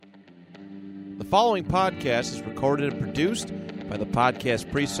following podcast is recorded and produced by the Podcast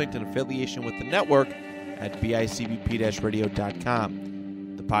Precinct in affiliation with the network at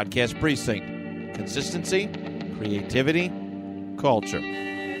bicbp-radio.com. The Podcast Precinct. Consistency, creativity, culture.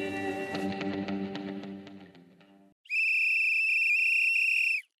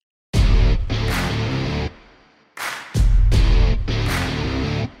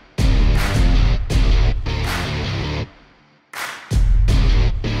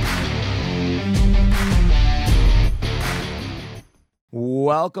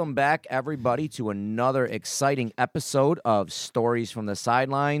 Welcome back, everybody, to another exciting episode of Stories from the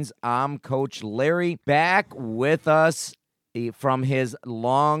Sidelines. I'm Coach Larry, back with us from his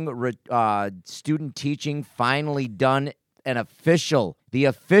long student teaching, finally done, the official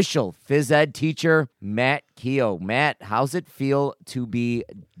phys ed teacher, Matt Keogh. Matt, how's it feel to be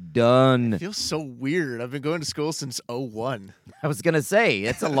done? It feels so weird. I've been going to school since 01. I was going to say,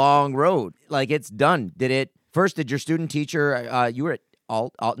 it's a long road. Like, it's done. Did your student teacher, you were at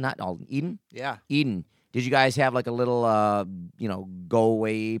Eden? Yeah. Eden. Did you guys have like a little, go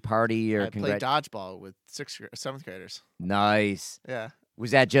away party or? I played dodgeball with 7th graders. Nice. Yeah.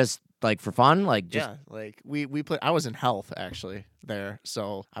 Was that just like for fun? Yeah. Like we played. I was in health actually there,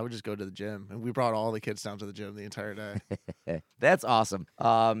 so I would just go to the gym, and we brought all the kids down to the gym the entire day. That's awesome.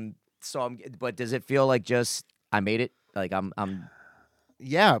 But does it feel like just I made it? Like I'm.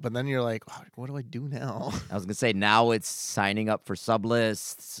 Yeah, but then you're like, what do I do now? I was gonna say now it's signing up for sub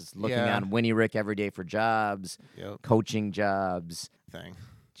lists, looking on Winnie Rick every day for jobs, coaching jobs. Thing.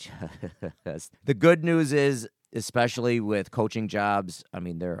 The good news is, especially with coaching jobs, I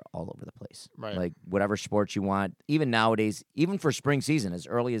mean they're all over the place. Right. Like whatever sports you want, even nowadays, even for spring season, as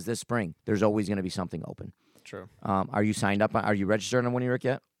early as this spring, there's always going to be something open. True. Are you signed up? Are you registered on Winnie Rick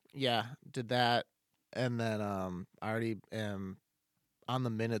yet? Yeah, did that, and then I already am on the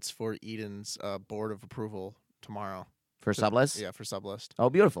minutes for Eden's board of approval tomorrow. For sublist? Yeah, for sublist. Oh,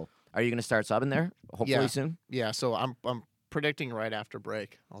 beautiful. Are you going to start subbing there hopefully soon? Yeah, so I'm predicting right after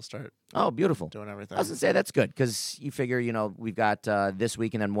break I'll start. Oh, beautiful. Doing everything. I was going to say that's good because you figure, we've got this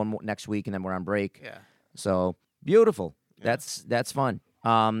week and then one more next week and then we're on break. Yeah. So, beautiful. Yeah. That's fun.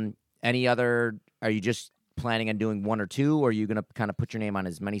 Are you just planning on doing one or two, or are you going to kind of put your name on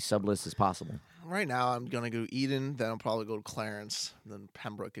as many sublists as possible? Right now, I'm going to go Eden, then I'll probably go to Clarence, then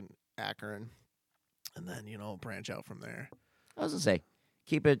Pembroke and Akron, and then, branch out from there. I was going to say,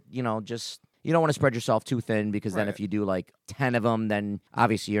 keep it, just, you don't want to spread yourself too thin because then if you do like 10 of them, then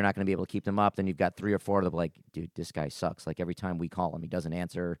obviously you're not going to be able to keep them up. Then you've got 3 or 4 of them like, dude, this guy sucks. Like every time we call him, he doesn't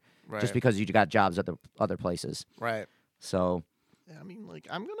answer just because you got jobs at the other places. Right. So. Yeah, I mean, like,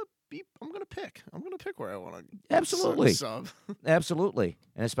 I'm going to pick. I'm going to pick where I want to absolutely sub. Absolutely.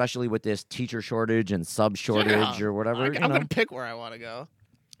 And especially with this teacher shortage and sub shortage or whatever. I'm going to pick where I want to go.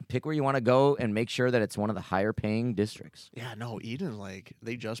 Pick where you want to go and make sure that it's one of the higher paying districts. Yeah, no, Eden,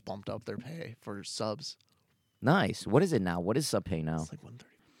 they just bumped up their pay for subs. Nice. What is it now? What is sub pay now? It's like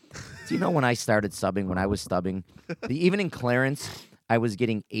 $130. Do you know when I started subbing, when I was stubbing, even in Clarence, I was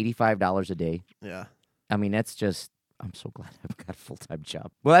getting $85 a day. Yeah. I mean, that's just... I'm so glad I've got a full-time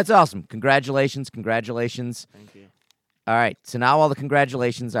job. Well, that's awesome. Congratulations. Thank you. All right, so now all the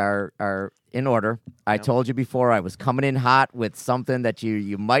congratulations are in order. I told you before I was coming in hot with something that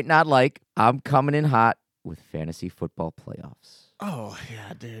you might not like. I'm coming in hot with fantasy football playoffs. Oh,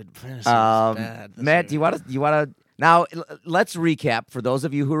 yeah, dude. Fantasy is bad. Matt, do you want to... Now, let's recap. For those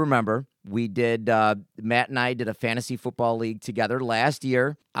of you who remember, we did, Matt and I did a fantasy football league together last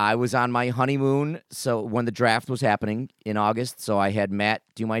year. I was on my honeymoon, so when the draft was happening in August, so I had Matt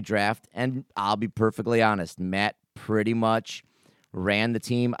do my draft, and I'll be perfectly honest, Matt pretty much ran the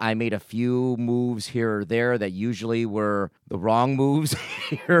team. I made a few moves here or there that usually were the wrong moves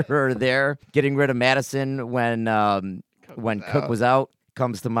here or there. Getting rid of Madison when Cook was out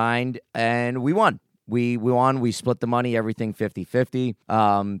comes to mind, and we won. We won. We split the money, everything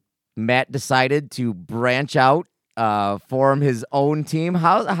 50-50. Matt decided to branch out, form his own team.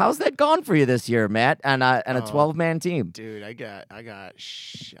 How's that gone for you this year, Matt? And a 12-man team, dude. I got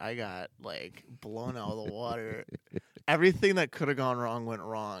like blown out of the water. Everything that could have gone wrong went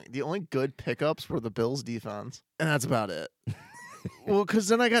wrong. The only good pickups were the Bills' defense, and that's about it. Well, because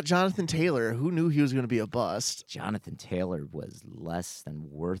then I got Jonathan Taylor. Who knew he was going to be a bust? Jonathan Taylor was less than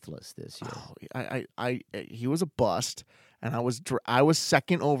worthless this year. Oh, he was a bust, and I was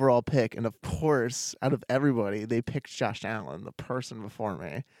second overall pick, and of course, out of everybody, they picked Josh Allen, the person before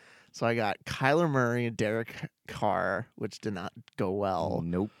me. So I got Kyler Murray and Derek Carr, which did not go well.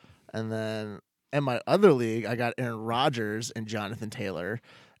 Nope. And then in my other league, I got Aaron Rodgers and Jonathan Taylor,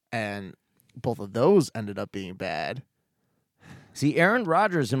 and both of those ended up being bad. See, Aaron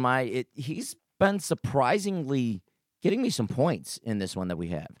Rodgers he's been surprisingly getting me some points in this one that we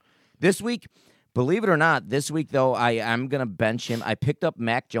have. This week, believe it or not, though, I am going to bench him. I picked up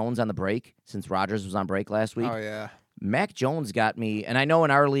Mac Jones on the break since Rodgers was on break last week. Oh, yeah. Mac Jones got me, and I know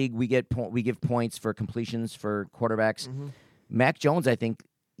in our league we give points for completions for quarterbacks. Mm-hmm. Mac Jones, I think,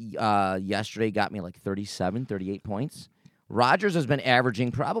 yesterday got me like 37, 38 points. Rodgers has been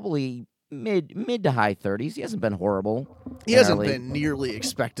averaging probably mid to high 30s. He hasn't been horrible. He hasn't been nearly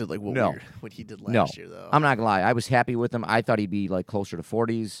expected like what he did last year, though. I'm not going to lie. I was happy with him. I thought he'd be like closer to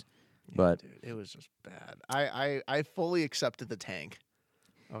 40s. But dude, it was just bad. I fully accepted the tank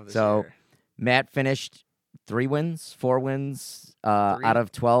of this year. Matt finished 4 wins out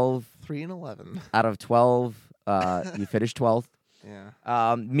of 12. 3-11. Out of 12, you finished 12th.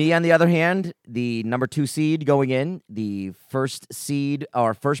 Yeah. Me, on the other hand, the number 2 seed going in, the first seed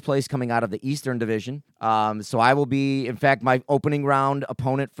or first place coming out of the Eastern Division. So I will be, in fact, my opening round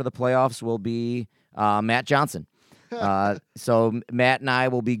opponent for the playoffs will be Matt Johnson. So Matt and I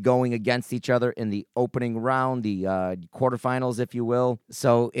will be going against each other in the opening round, the quarterfinals, if you will.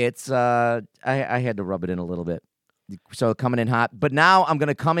 So it's I had to rub it in a little bit. So coming in hot. But now I'm going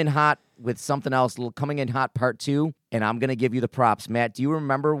to come in hot with something else, coming in hot part 2, and I'm going to give you the props. Matt, do you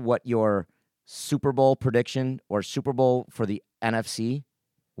remember what your Super Bowl prediction or Super Bowl for the NFC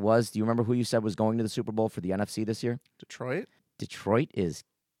was? Do you remember who you said was going to the Super Bowl for the NFC this year? Detroit? Detroit is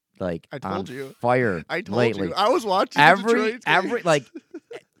like I told you. Fire. I told lately. you. I was watching Detroit games. like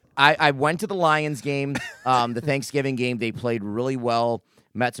I went to the Lions game, the Thanksgiving game. They played really well.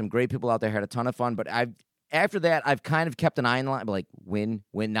 Met some great people out there. Had a ton of fun. But after that, I've kind of kept an eye on the line. Like win.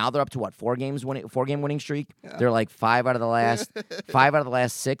 Now they're up to what? 4-game winning streak. Yeah. They're like 5 out of the last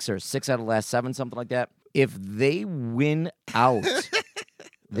 6 or 6 out of the last 7, something like that. If they win out,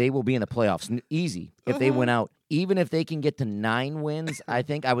 they will be in the playoffs. Easy. If they win out. Even if they can get to 9 wins, I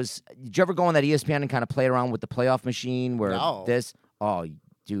think did you ever go on that ESPN and kind of play around with the playoff machine where oh,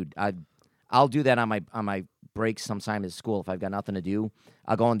 dude, I'll do that on my breaks sometime at school if I've got nothing to do.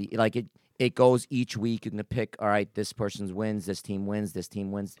 I'll go on it goes each week. You can pick, all right, this person's wins, this team wins, this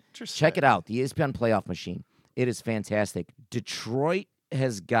team wins. Check it out, the ESPN playoff machine. It is fantastic. Detroit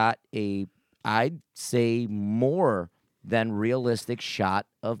has got I'd say more than realistic shot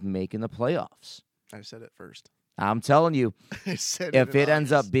of making the playoffs. I said it first. I'm telling you, if it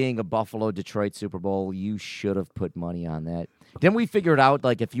ends up being a Buffalo-Detroit Super Bowl, you should have put money on that. Then we figured out,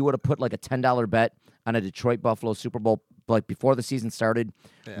 like, if you would have put, like, a $10 bet on a Detroit-Buffalo Super Bowl, like, before the season started,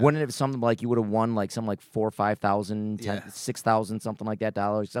 wouldn't it have something like you would have won, like, something like $4,000 or $5,000, $6,000, something like that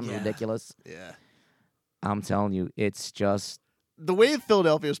dollars, something ridiculous? Yeah. I'm telling you, it's just... The way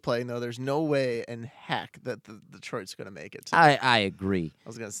Philadelphia is playing, though, there's no way in heck that the Detroit's going to make it. I agree. I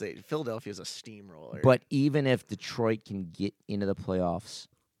was going to say, Philadelphia's a steamroller. But even if Detroit can get into the playoffs,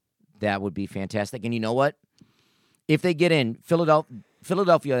 that would be fantastic. And you know what? If they get in,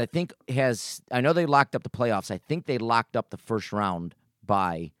 Philadelphia, I think I know they locked up the playoffs. I think they locked up the first round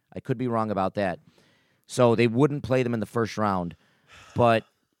bye. I could be wrong about that. So they wouldn't play them in the first round. But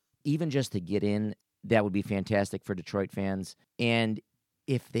even just to get in, that would be fantastic for Detroit fans. And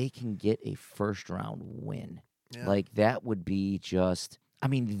if they can get a first-round win, like that would be just... I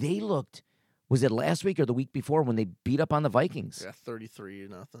mean, they looked... Was it last week or the week before when they beat up on the Vikings? Yeah,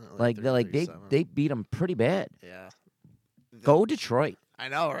 33-0. They beat them pretty bad. Yeah. Go Detroit. I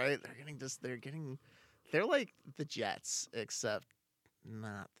know, right? They're like the Jets, except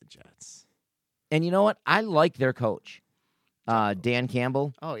not the Jets. And you know what? I like their coach. Dan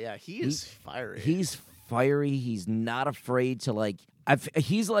Campbell. Oh, yeah. He's fiery. He's fiery. He's not afraid to, like... I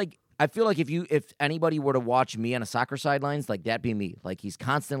feel like if anybody were to watch me on a soccer sidelines, like, that'd be me. Like, he's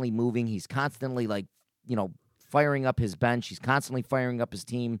constantly moving. He's constantly, like, firing up his bench. He's constantly firing up his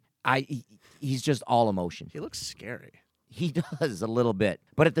team. He's just all emotion. He looks scary. He does a little bit.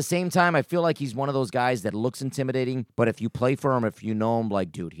 But at the same time, I feel like he's one of those guys that looks intimidating. But if you play for him, if you know him,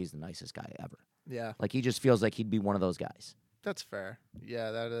 like, dude, he's the nicest guy ever. Yeah. Like, he just feels like he'd be one of those guys. That's fair.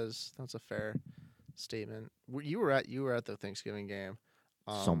 Yeah, that's a fair statement. You were at the Thanksgiving game.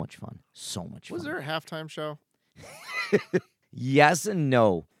 So much fun. So much fun. Was there a halftime show? Yes and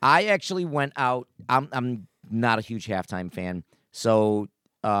no. I actually went out. I'm not a huge halftime fan. So,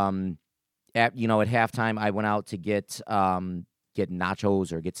 at halftime, I went out to get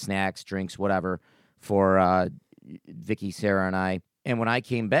nachos or get snacks, drinks, whatever, for Vicky, Sarah, and I. And when I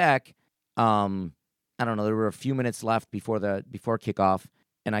came back, I don't know, there were a few minutes left before kickoff,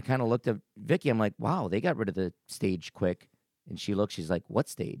 and I kind of looked at Vicky. I'm like, wow, they got rid of the stage quick. And she's like, what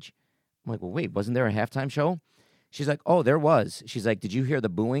stage? I'm like, well, wait, wasn't there a halftime show? She's like, oh, there was. She's like, did you hear the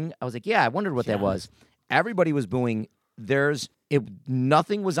booing? I was like, yeah, I wondered what that was. Everybody was booing.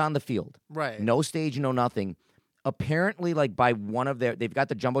 Nothing was on the field. Right. No stage, no nothing. Apparently, like by one of they've got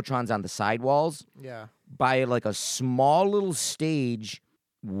the jumbotrons on the sidewalls. Yeah. By like a small little stage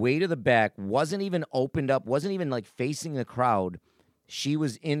way to the back, wasn't even opened up, wasn't even like facing the crowd. She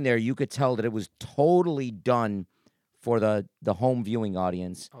was in there. You could tell that it was totally done for the home viewing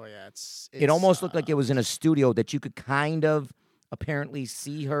audience. Oh yeah, it almost looked like it was in a studio that you could kind of apparently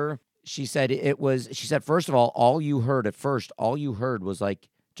see her. She said first of all you heard was like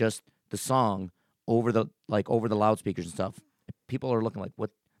just the song over the loudspeakers and stuff. People are looking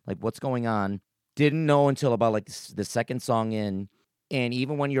like what's going on? Didn't know until about like the second song in. And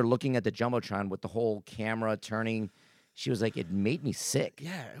even when you're looking at the jumbotron with the whole camera turning, she was like, it made me sick.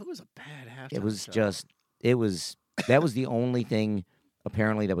 Yeah, it was a bad halftime It was show. that was the only thing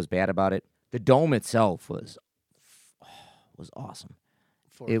apparently that was bad about it. The dome itself was awesome.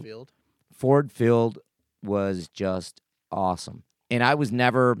 Ford Field was just awesome. And I was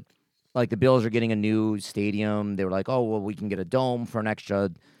never, like, the Bills are getting a new stadium. They were like, oh, well, we can get a dome for an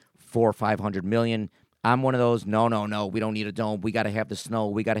extra $400 or $500 million. I'm one of those, no, we don't need a dome. We got to have the snow.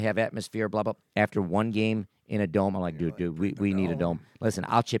 We got to have atmosphere, blah, blah. After one game in a dome, I'm like, dude, we need a dome. Listen,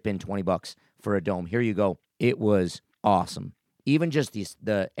 I'll chip in $20 for a dome. Here you go. It was awesome. Even just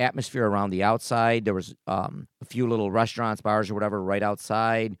the atmosphere around the outside. There was a few little restaurants, bars, or whatever right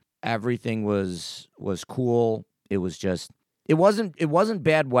outside. Everything was cool. It was just it wasn't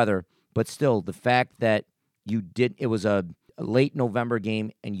bad weather, but still the fact that it was a late November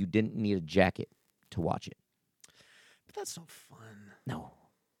game and you didn't need a jacket to watch it. But that's no fun. No.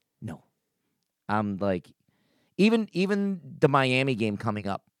 I'm like, even the Miami game coming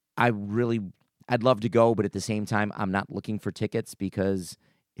up, I'd love to go, but at the same time, I'm not looking for tickets because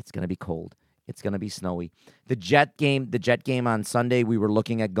it's going to be cold. It's going to be snowy. The Jet game on Sunday, we were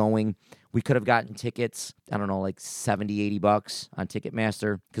looking at going. We could have gotten tickets, I don't know, like $70, $80 on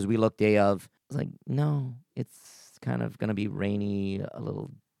Ticketmaster because we looked day of. I was like, no, it's kind of going to be rainy, a little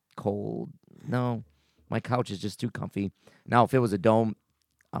cold. No, my couch is just too comfy. Now, if it was a dome,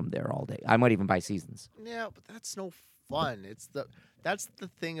 I'm there all day. I might even buy seasons. Yeah, but that's no fun. That's the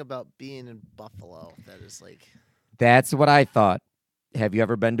thing about being in Buffalo. That is like. That's what I thought. Have you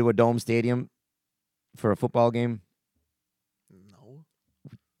ever been to a dome stadium for a football game? No.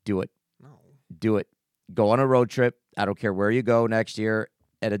 Do it. No. Do it. Go on a road trip. I don't care where you go next year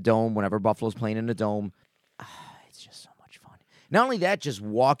at a dome. Whenever Buffalo's playing in a dome, it's just so much fun. Not only that, just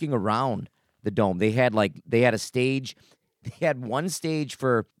walking around the dome. They had a stage. They had one stage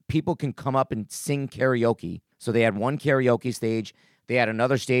for people can come up and sing karaoke. So they had one karaoke stage. They had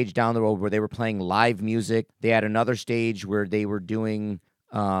another stage down the road where they were playing live music. They had another stage where they were doing,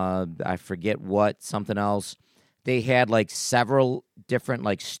 I forget what, something else. They had like several different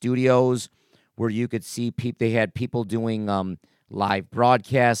like studios where you could see people. They had people doing live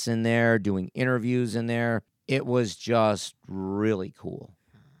broadcasts in there, doing interviews in there. It was just really cool.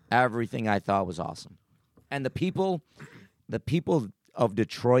 Everything I thought was awesome. And the people of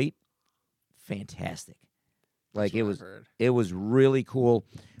Detroit, fantastic. Like it was really cool.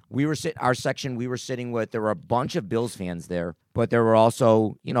 We were sitting with, there were a bunch of Bills fans there, but there were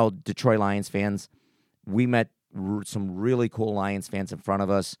also, Detroit Lions fans. We met some really cool Lions fans in front of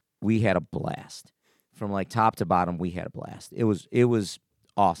us. We had a blast. From like top to bottom, we had a blast. It was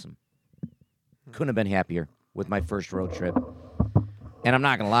awesome. Couldn't have been happier with my first road trip. And I'm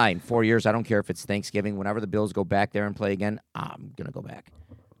not going to lie, in 4 years, I don't care if it's Thanksgiving. Whenever the Bills go back there and play again, I'm going to go back.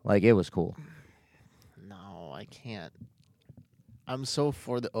 Like, it was cool. No, I can't. I'm so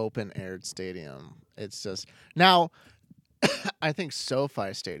for the open-aired stadium. It's just... Now, I think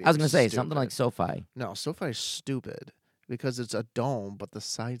SoFi Stadium I was going to say, stupid. something like SoFi. No, SoFi's stupid because it's a dome, but the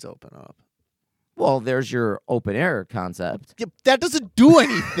sides open up. Well, there's your open-air concept. Yeah, that doesn't do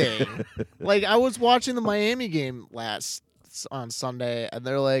anything. Like, I was watching the Miami game on Sunday, and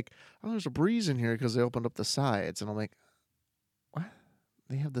they're like, oh, there's a breeze in here because they opened up the sides. And I'm like, what?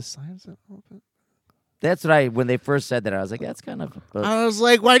 They have the sides that open? That's what when they first said that, I was like, that's kind of... I was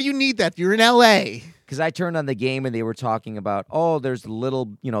like, why do you need that? You're in L.A. Because I turned on the game, and they were talking about, there's a little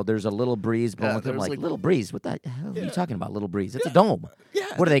breeze blowing. I'm like, little breeze? What the hell are you talking about, little breeze? It's a dome.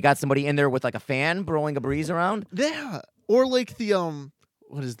 Yeah. What, do they got somebody in there with like a fan blowing a breeze around? Yeah. Or like the,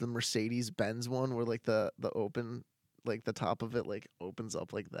 what is the Mercedes-Benz one where like the open... Like the top of it like opens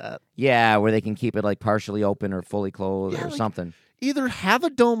up like that. Yeah, where they can keep it like partially open or fully closed or something. Either have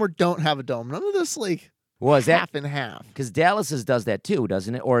a dome or don't have a dome. None of this like half and half. Because Dallas does that too,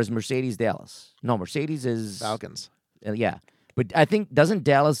 doesn't it? Or is Mercedes Dallas? No, Mercedes is Falcons. Yeah, but I think doesn't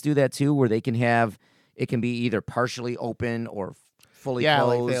Dallas do that too, where it can be either partially open or fully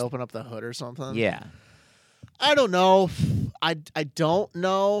closed. Like they open up the hood or something. Yeah. I don't know. I don't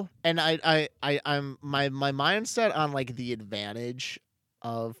know, and I'm my mindset on like the advantage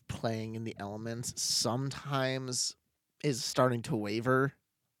of playing in the elements sometimes is starting to waver.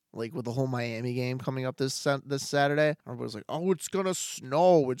 Like with the whole Miami game coming up this Saturday, everybody's like, "Oh, it's gonna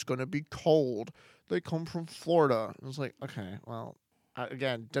snow. It's gonna be cold. They come from Florida." I was like, "Okay, well."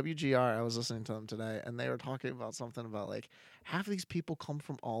 Again, WGR, I was listening to them today, and they were talking about something about like half of these people come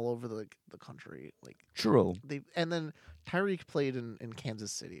from all over the country. Like True. and then Tyreek played in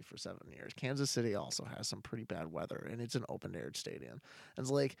Kansas City for 7 years. Kansas City also has some pretty bad weather, and it's an open-air stadium. And it's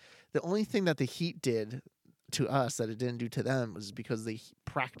like the only thing that the Heat did to us that it didn't do to them was because they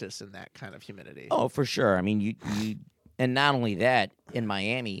practice in that kind of humidity. Oh, for sure. I mean, you and not only that, in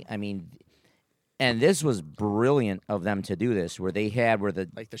Miami, I mean, and this was brilliant of them to do this, where the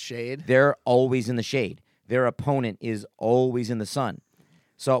shade. They're always in the shade. Their opponent is always in the sun.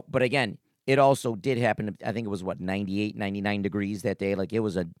 So, but again, it also did happen. I think it was 98, 99 degrees that day. Like it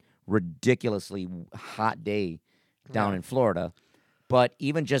was a ridiculously hot day down in Florida. But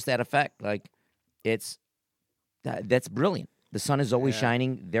even just that effect, like that's brilliant. The sun is always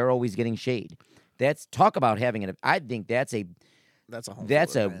shining. They're always getting shade. That's talk about having it. I think that's a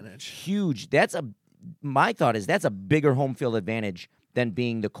advantage. Huge. My thought is that's a bigger home field advantage than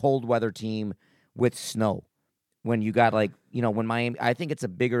being the cold weather team with snow. When you got when Miami, I think it's a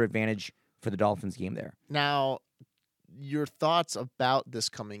bigger advantage for the Dolphins game there. Now, your thoughts about this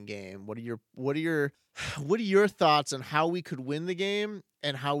coming game? What are your thoughts on how we could win the game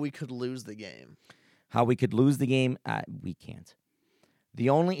and how we could lose the game? How we could lose the game? We can't. The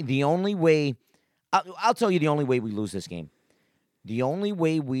only way, I'll tell you the only way we lose this game. The only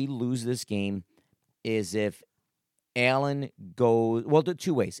way we lose this game is if Allen goes, well, there are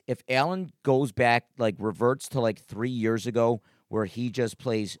two ways. If Allen goes back, reverts to 3 years ago, where he just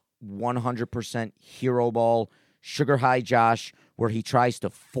plays 100% hero ball, sugar high Josh, where he tries to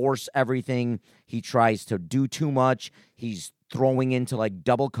force everything, he tries to do too much, he's throwing into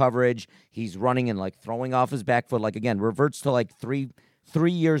double coverage, he's running and throwing off his back foot, again, reverts to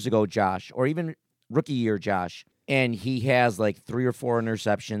 3 years ago Josh, or even rookie year Josh, and he has 3 or 4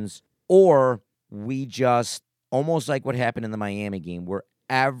 interceptions, or we just, almost like what happened in the Miami game, where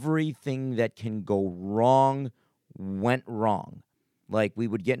everything that can go wrong went wrong. We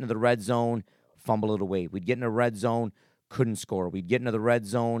would get into the red zone, fumble it away. We'd get in the red zone, couldn't score. We'd get into the red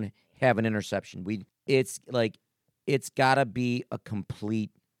zone, have an interception. It's got to be a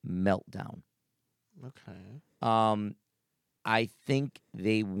complete meltdown. Okay. I think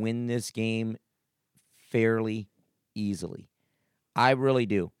they win this game fairly easily. I really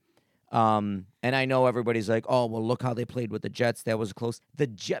do. And I know everybody's like, oh, well, look how they played with the Jets. That was close.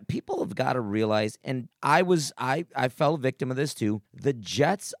 People have got to realize, and I fell victim of this too, the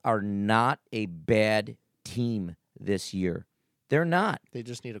Jets are not a bad team this year. They're not. They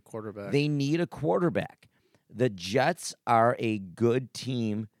just need a quarterback. They need a quarterback. The Jets are a good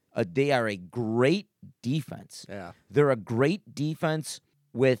team. They are a great defense. Yeah. They're a great defense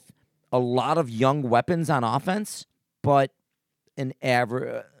with a lot of young weapons on offense, but an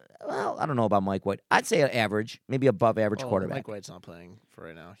average... Well, I don't know about Mike White. I'd say an average, maybe above average quarterback. Mike White's not playing for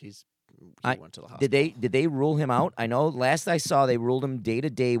right now. He went to the hospital. Did they rule him out? I know last I saw they ruled him day to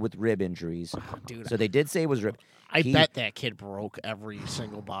day with rib injuries. Dude, so they did say it was rib. I bet that kid broke every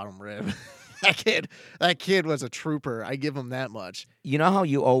single bottom rib. That kid was a trooper. I give him that much. You know how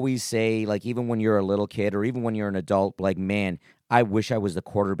you always say, even when you're a little kid or even when you're an adult, man, I wish I was the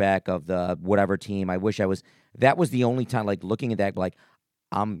quarterback of the whatever team. I wish I was. That was the only time, looking at that,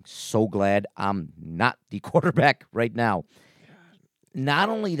 I'm so glad I'm not the quarterback right now. Not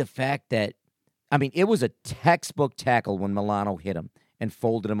only the fact that, it was a textbook tackle when Milano hit him and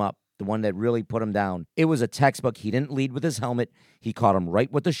folded him up, the one that really put him down. It was a textbook. He didn't lead with his helmet. He caught him right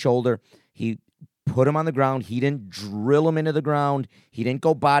with the shoulder. He put him on the ground. He didn't drill him into the ground. He didn't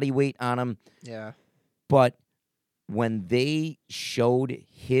go body weight on him. Yeah. But when they showed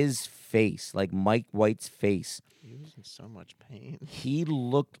his face, Mike White's face, he was in so much pain. He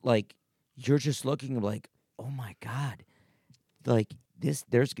looked like you're just looking oh my God,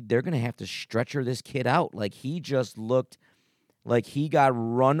 they're gonna have to stretcher this kid out. He just looked like he got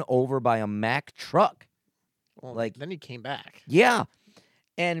run over by a Mack truck. Well, then he came back. Yeah,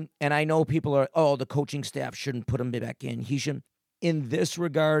 and I know people are the coaching staff shouldn't put him back in. He shouldn't. In this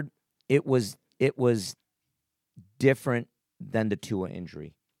regard, it was different than the Tua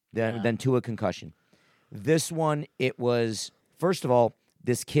injury, than Tua concussion. This one, it was, first of all,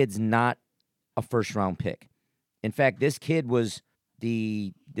 this kid's not a first-round pick. In fact, this kid was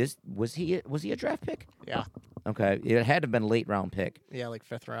was he a draft pick? Yeah. Okay. It had to have been a late-round pick. Yeah,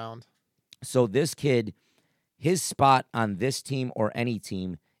 5th round. So this kid, his spot on this team or any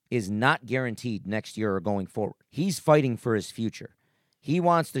team is not guaranteed next year or going forward. He's fighting for his future. He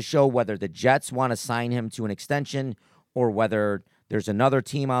wants to show whether the Jets want to sign him to an extension or whether there's another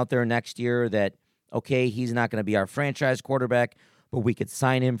team out there next year that, okay, he's not going to be our franchise quarterback, but we could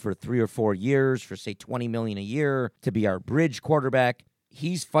sign him for 3 or 4 years for, say, $20 million a year to be our bridge quarterback.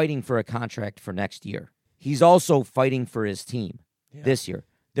 He's fighting for a contract for next year. He's also fighting for his team this year.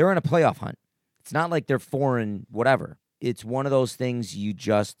 They're in a playoff hunt. It's not like they're foreign, whatever. It's one of those things you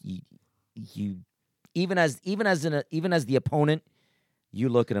even as the opponent, you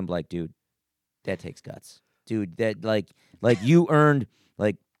look at him like, dude, that takes guts. Dude, that like you earned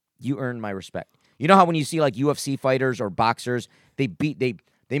my respect. You know how when you see like UFC fighters or boxers,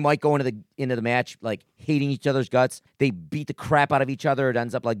 they might go into the match like hating each other's guts. They beat the crap out of each other. It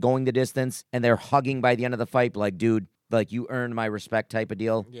ends up like going the distance, and they're hugging by the end of the fight. Like, dude, like you earned my respect type of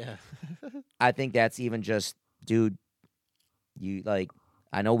deal. Yeah. I think that's even just, dude, you like.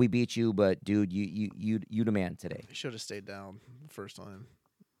 I know we beat you, but dude, you the man today. He should have stayed down the first time.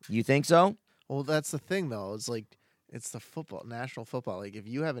 You think so? Well, that's the thing, though. It's like, it's the national football. Like, if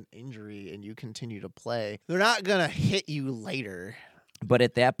you have an injury and you continue to play, they're not going to hit you later. But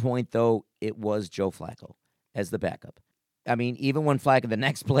at that point, though, it was Joe Flacco as the backup. I mean, even when the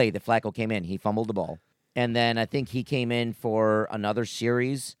next play that Flacco came in, he fumbled the ball. And then I think he came in for another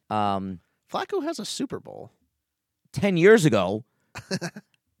series. Flacco has a Super Bowl. 10 years ago.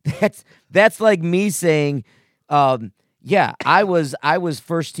 That's like me saying, yeah, I was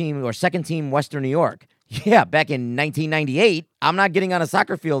first team or second team Western New York. Yeah, back in 1998. I'm not getting on a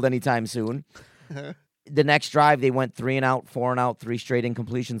soccer field anytime soon. The next drive, they went 3 and out, 4 and out, 3 straight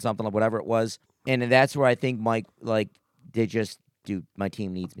incompletion, something like whatever it was. And that's where I think Mike, like, they just, dude, my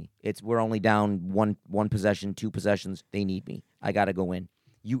team needs me. We're only down one possession, 2 possessions. They need me. I got to go in.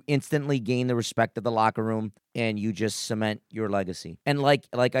 You instantly gain the respect of the locker room, and you just cement your legacy. And like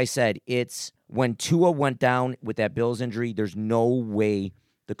I said, it's when Tua went down with that Bills injury, there's no way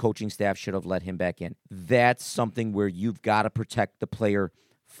the coaching staff should have let him back in. That's something where you've got to protect the player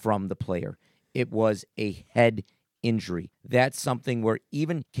from the player. It was a head injury. That's something where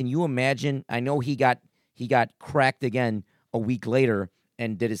even, can you imagine? I know he got cracked again a week later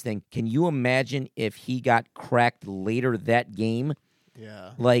and did his thing. Can you imagine if he got cracked later that game?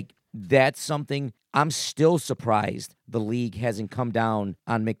 Yeah. Like, that's something I'm still surprised the league hasn't come down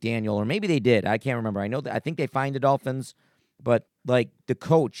on McDaniel, or maybe they did. I can't remember. I think they fined the Dolphins, but like the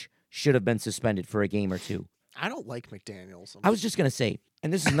coach should have been suspended for a game or 2. I don't like McDaniels. I was just going to say,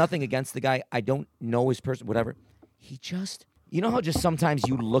 and this is nothing against the guy. I don't know his person, whatever. He just, you know how just sometimes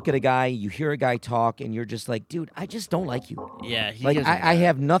you look at a guy, you hear a guy talk, and you're just like, dude, I just don't like you. Yeah. Like, I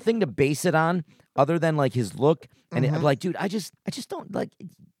have nothing to base it on other than like his look. And I'm like, dude, I just don't like,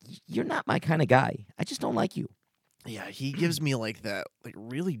 you're not my kind of guy. I just don't like you. Yeah, he gives me like that, like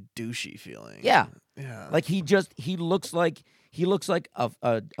really douchey feeling. Yeah. Yeah. Like he looks like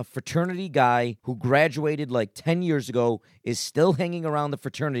a fraternity guy who graduated like 10 years ago, is still hanging around the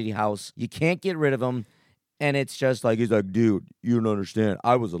fraternity house. You can't get rid of him. And it's just like, he's like, dude, you don't understand.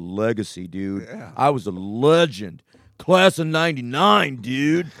 I was a legacy, dude. Yeah. I was a legend. Class of 99,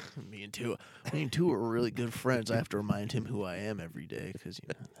 dude. Me and Tua are really good friends. I have to remind him who I am every day because,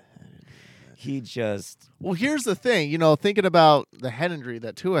 He just... Well, here's the thing. Thinking about the head injury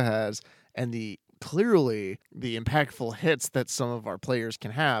that Tua has and clearly the impactful hits that some of our players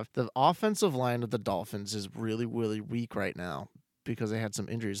can have, the offensive line of the Dolphins is really, really weak right now because they had some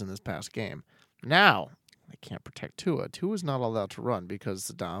injuries in this past game. Now, they can't protect Tua. Tua's not allowed to run because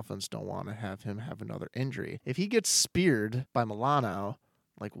the Dolphins don't want to have him have another injury. If he gets speared by Milano,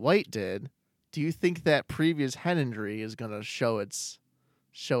 like White did, do you think that previous head injury is going to show its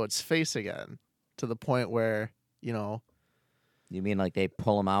face again to the point where, You mean like they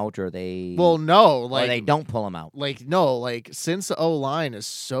pull him out or they... Well, no. Or they don't pull him out? Since the O-line is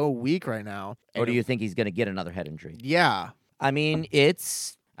so weak right now... Or do you think he's going to get another head injury? Yeah. I mean,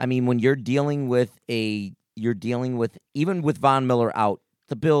 when you're dealing with even with Von Miller out,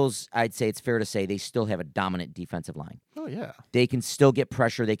 the Bills, I'd say it's fair to say they still have a dominant defensive line. Oh, yeah. They can still get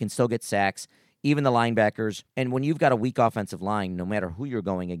pressure. They can still get sacks, even the linebackers. And when you've got a weak offensive line, no matter who you're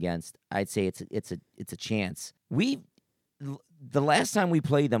going against, I'd say it's a chance. The last time we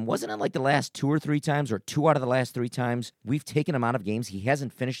played them, wasn't it like the last 2 or 3 times, or 2 out of the last 3 times, we've taken him out of games? He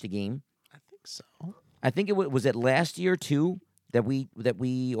hasn't finished a game. I think so. I think was it last year too that we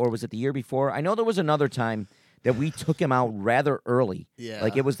or was it the year before? I know there was another time that we took him out rather early. Yeah.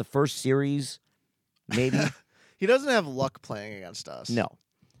 Like it was the first series, maybe. He doesn't have luck playing against us. No.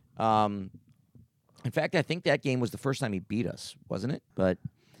 In fact, I think that game was the first time he beat us, wasn't it? But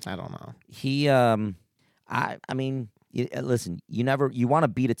I don't know. I mean, listen, you want to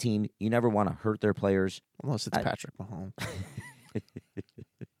beat a team. You never want to hurt their players. Unless it's Patrick Mahomes.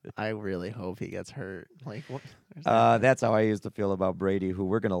 I really hope he gets hurt. Like, what? That's how I used to feel about Brady, who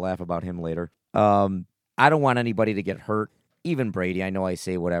we're going to laugh about him later. I don't want anybody to get hurt. Even Brady, I know I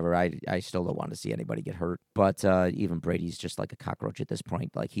say whatever. I still don't want to see anybody get hurt. But even Brady's just like a cockroach at this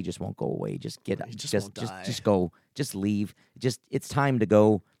point. Like, he just won't go away. Just go. Just leave. It's time to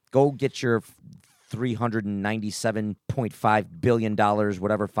go. Go get your $397.5 billion,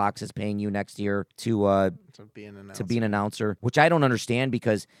 whatever Fox is paying you next year to be an announcer, which I don't understand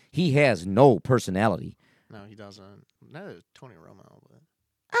because he has no personality. No, he doesn't. No, Tony Romo. But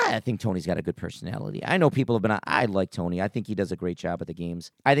I think Tony's got a good personality. I know people have been. I like Tony. I think he does a great job at the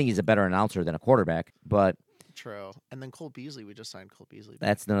games. I think he's a better announcer than a quarterback. But true. And then Cole Beasley, we just signed Cole Beasley.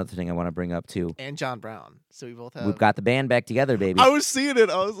 That's another thing I want to bring up too. And John Brown. So we both have. We've got the band back together, baby. I was seeing it.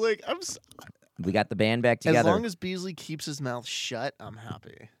 I was like, We got the band back together. As long as Beasley keeps his mouth shut, I'm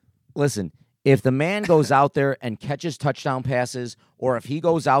happy. Listen, if the man goes out there and catches touchdown passes, or if he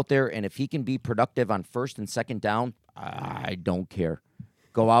goes out there and if he can be productive on first and second down, I don't care.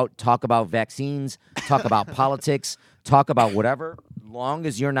 Go out, talk about vaccines, talk about politics, talk about whatever. As long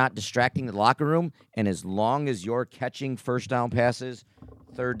as you're not distracting the locker room, and as long as you're catching first down passes,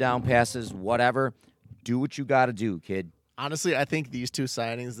 third down passes, whatever, do what you got to do, kid. Honestly, I think these two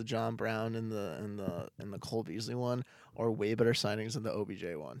signings, the John Brown and the Cole Beasley one, are way better signings than the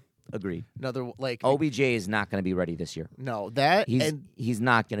OBJ one. Agreed. Another OBJ is not going to be ready this year. No, he's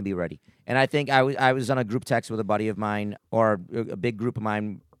not going to be ready. And I think I was on a group text with a buddy of mine, or a big group of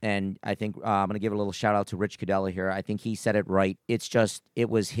mine, and I think I'm going to give a little shout out to Rich Cadella here. I think he said it right. It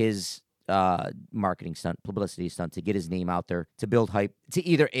was his marketing stunt, publicity stunt to get his name out there, to build hype, to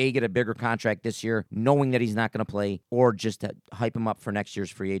either get a bigger contract this year, knowing that he's not going to play, or just to hype him up for next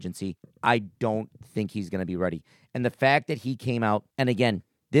year's free agency. I don't think he's going to be ready. And the fact that he came out, and again,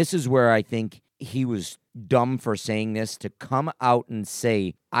 this is where I think he was dumb for saying this, to come out and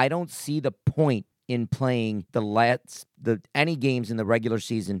say, I don't see the point in playing any games in the regular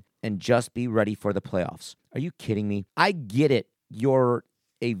season and just be ready for the playoffs. Are you kidding me? I get it. You're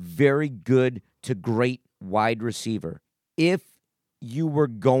a very good to great wide receiver. If you were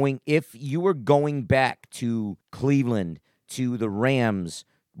going back to Cleveland, to the Rams,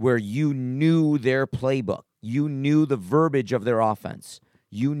 where you knew their playbook, you knew the verbiage of their offense,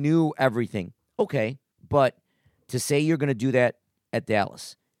 you knew everything. Okay, but to say you're going to do that at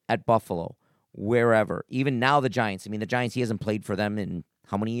Dallas, at Buffalo, wherever, even now the Giants. I mean, the Giants, he hasn't played for them in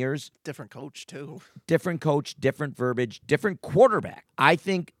how many years? Different coach, too. Different coach, different verbiage, different quarterback. I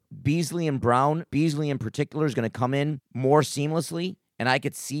think Beasley and Brown, Beasley in particular, is going to come in more seamlessly, and I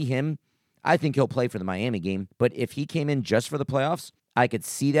could see him. I think he'll play for the Miami game, but if he came in just for the playoffs, I could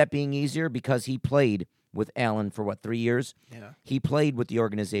see that being easier because he played with Allen for 3 years? Yeah. He played with the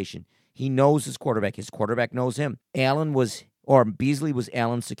organization. He knows his quarterback. His quarterback knows him. Beasley was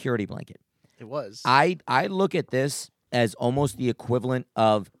Allen's security blanket. It was. I look at this as almost the equivalent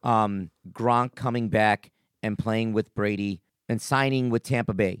of Gronk coming back and playing with Brady and signing with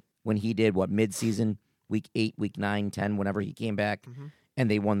Tampa Bay when he did mid-season, week 8, week 9, 10, whenever he came back,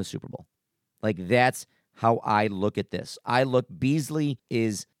 and they won the Super Bowl. Like, that's how I look at this. Beasley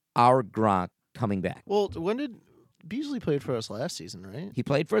is our Gronk coming back. Well, when did Beasley played for us last season, right? He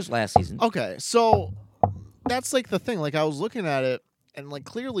played for us last season. Okay, so that's like the thing. Like, I was looking at it, and like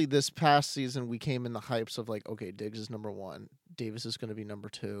clearly this past season we came in the hypes of like, okay, Diggs is number 1, Davis is going to be number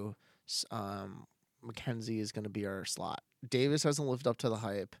 2, McKenzie is going to be our slot. Davis hasn't lived up to the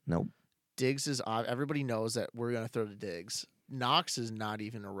hype. Nope. Diggs is everybody knows that we're going to throw to Diggs. Knox is not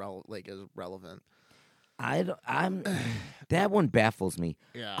even as relevant. That one baffles me.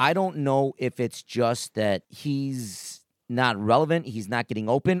 Yeah. I don't know if it's just that he's not relevant, he's not getting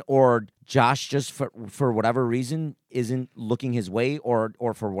open, or Josh just for whatever reason isn't looking his way, or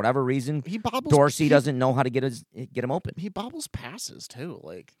for whatever reason Dorsey doesn't know how to get him open. He bobbles passes too.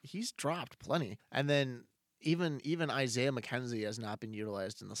 Like, he's dropped plenty. And then even Isaiah McKenzie has not been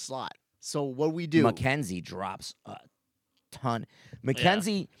utilized in the slot. So what we do? McKenzie drops a ton.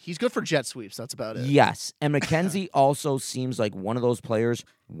 McKenzie, he's good for jet sweeps. That's about it. Yes, and McKenzie also seems like one of those players.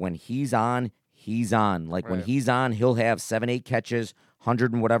 When he's on, he's on. Like, when he's on, he'll have 7-8 catches,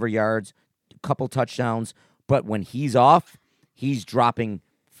 100 and whatever yards, a couple touchdowns. But when he's off, he's dropping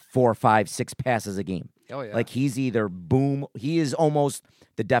 4, 5, 6 passes a game. Oh yeah. Like, he's either boom. He is almost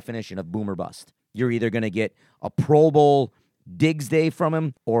the definition of boom or bust. You're either going to get a Pro Bowl Diggs day from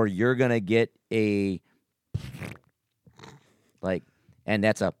him, or you're going to get a and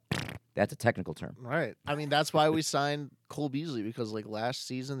that's a That's a technical term. Right. I mean, that's why we signed Cole Beasley, because like last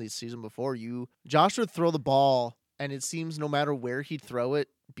season, the season before, Josh would throw the ball, and it seems no matter where he'd throw it,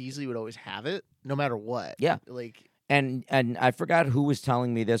 Beasley would always have it, no matter what. Yeah. Like, And I forgot who was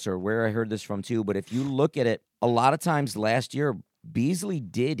telling me this or where I heard this from too, but if you look at it, a lot of times last year, Beasley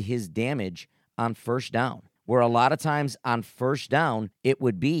did his damage on first down, where a lot of times on first down, it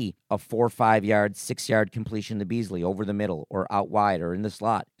would be a 4 or 5 yard, 6 yard completion to Beasley over the middle or out wide or in the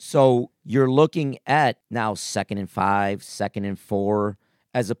slot. So you're looking at now 2nd and 5, 2nd and 4,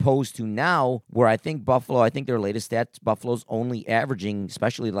 as opposed to now where I think their latest stats, Buffalo's only averaging,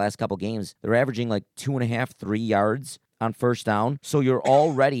 especially the last couple games, they're averaging like 2.5, 3 yards on first down. So you're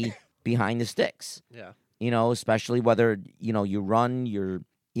already behind the sticks. yeah. Especially whether, you run,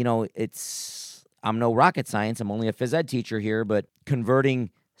 I'm no rocket science. I'm only a phys ed teacher here, but converting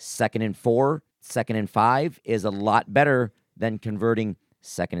 2nd and 4, 2nd and 5 is a lot better than converting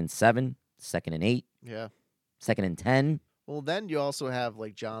 2nd and 7, 2nd and 8, Yeah. 2nd and 10. Well, then you also have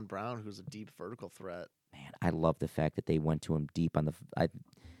like John Brown, who's a deep vertical threat. Man, I love the fact that they went to him deep on the. I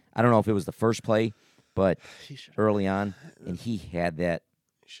don't know if it was the first play, but He should. early on, and he had that.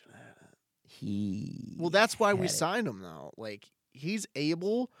 He should have it. He. Well, that's why we had it. signed him though. Like he's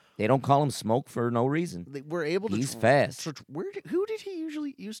able. They don't call him Smoke for no reason. Like, we're able to. He's fast. Who did he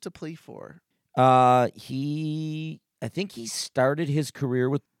usually used to play for? I think he started his career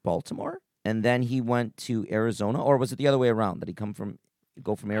with Baltimore, and then he went to Arizona, or was it the other way around? Did he go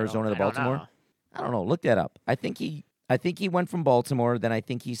from Arizona to Baltimore? I don't know. Look that up. I think he went from Baltimore. Then I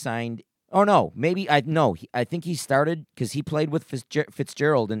think he signed. Oh no, maybe I think he started because he played with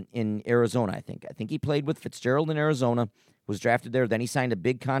Fitzgerald in Arizona. I think he played with Fitzgerald in Arizona. Was drafted there. Then he signed a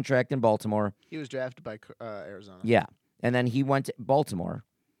big contract in Baltimore. He was drafted by Arizona. Yeah, and then he went to Baltimore.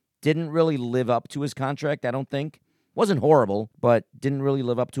 Didn't really live up to his contract. I don't think. Wasn't horrible, but didn't really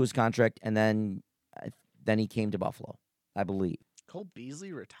live up to his contract. And then he came to Buffalo, I believe. Cole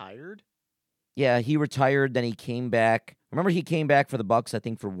Beasley retired. Yeah, he retired, then he came back. Remember, he came back for the Bucks, I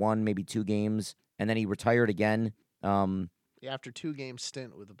think, for 1, maybe 2 games, and then he retired again. After 2-game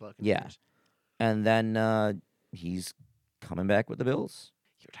stint with the Buccaneers. Yeah. And then he's coming back with the Bills.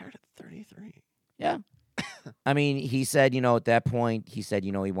 He retired at 33. Yeah. I mean, he said, at that point, he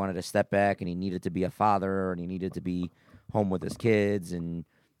wanted to step back and he needed to be a father and he needed to be home with his kids and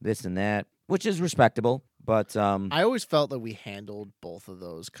this and that, which is respectable. But I always felt that we handled both of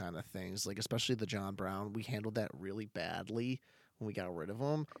those kind of things, like especially the John Brown. We handled that really badly when we got rid of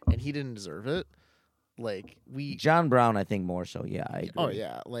him, and he didn't deserve it. Like John Brown, I think more so. Yeah, I agree. Oh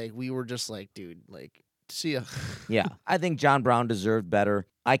yeah, like we were just like, dude, like see ya. Yeah, I think John Brown deserved better.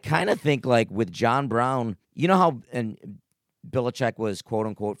 I kind of think like with John Brown, you know how and Belichick was quote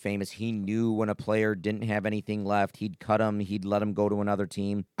unquote famous. He knew when a player didn't have anything left, he'd cut him. He'd let him go to another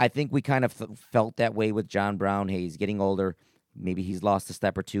team. I think we kind of felt that way with John Brown. Hey, he's getting older. Maybe he's lost a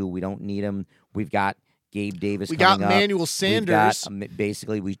step or two. We don't need him. We've got Gabe Davis. We coming got up. Emmanuel Sanders.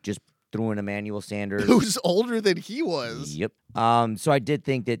 Basically, we just threw in Emmanuel Sanders, who's older than he was. Yep. So I did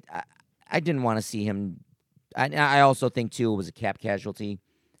think that I didn't want to see him. I also think too it was a cap casualty.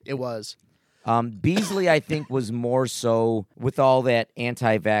 It was. Beasley, I think, was more so with all that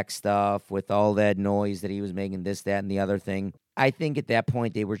anti-vax stuff, with all that noise that he was making, this, that, and the other thing. I think at that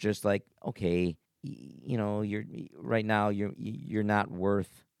point they were just like, okay, you're right now you're not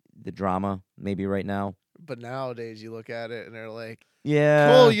worth the drama. Maybe right now, but nowadays you look at it and they're like,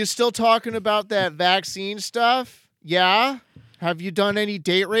 yeah, Cole, you still talking about that vaccine stuff? Yeah. Have you done any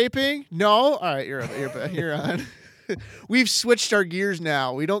date raping? No. All right, you're on. We've switched our gears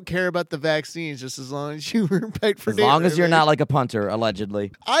now. We don't care about the vaccines just as long as you were pegged for as long as you're not like a punter,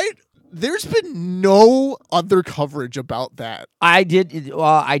 allegedly. There's been no other coverage about that. I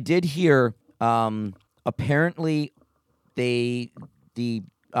did hear. Apparently, the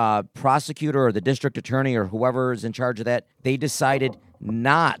prosecutor or the district attorney or whoever is in charge of that, they decided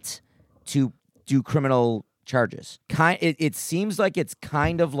not to do criminal charges. It seems like it's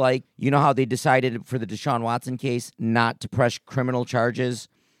kind of like, how they decided for the Deshaun Watson case not to press criminal charges.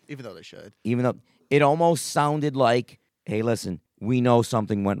 Even though they should. Even though it almost sounded like, hey, listen, we know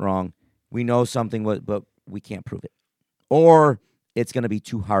something went wrong. We know something was, but we can't prove it. Or it's going to be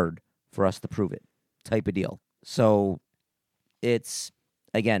too hard for us to prove it type of deal. So it's,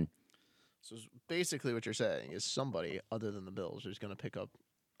 again. So basically what you're saying is somebody other than the Bills is going to pick up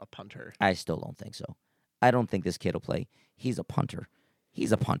a punter. I still don't think so. I don't think this kid will play. He's a punter.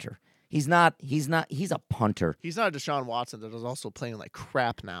 He's a punter. He's a punter. He's not a Deshaun Watson that is also playing like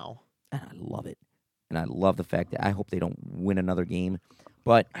crap now. And I love it. And I love the fact that I hope they don't win another game.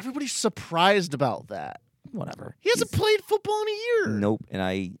 But everybody's surprised about that. whatever. He hasn't played football in a year. Nope,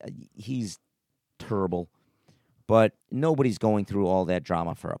 and he's terrible. But nobody's going through all that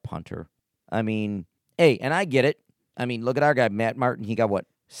drama for a punter. I mean, hey, and I get it. I mean, look at our guy, Matt Martin. He got,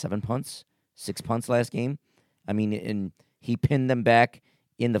 7 punts? 6 punts last game? I mean, and he pinned them back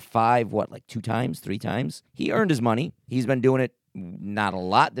in the 5, 2 times, 3 times? He earned his money. He's been doing it not a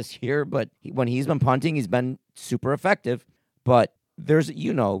lot this year, but when he's been punting, he's been super effective. But there's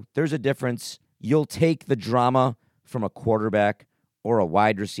a difference. You'll take the drama from a quarterback or a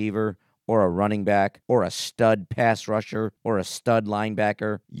wide receiver or a running back, or a stud pass rusher, or a stud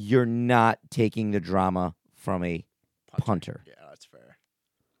linebacker. You're not taking the drama from a punter. Yeah, that's fair.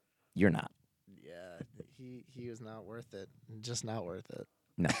 You're not. Yeah, he was not worth it. Just not worth it.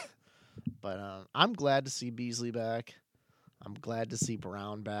 No. But I'm glad to see Beasley back. I'm glad to see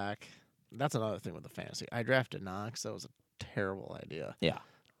Brown back. That's another thing with the fantasy. I drafted Knox. That was a terrible idea. Yeah.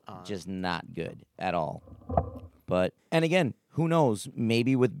 Just not good at all. But, and again, who knows?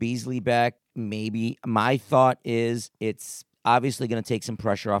 Maybe with Beasley back, maybe. My thought is it's obviously going to take some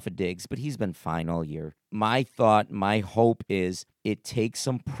pressure off of Diggs, but he's been fine all year. My hope is it takes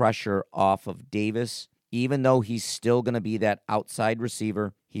some pressure off of Davis, even though he's still going to be that outside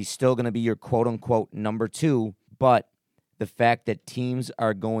receiver. He's still going to be your quote-unquote number 2, but the fact that teams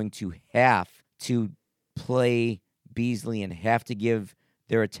are going to have to play Beasley and have to give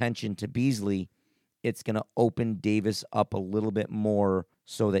their attention to Beasley, it's going to open Davis up a little bit more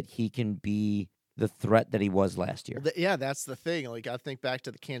so that he can be the threat that he was last year. Yeah, that's the thing. Like, I think back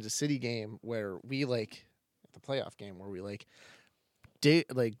to the Kansas City game where we, the playoff game where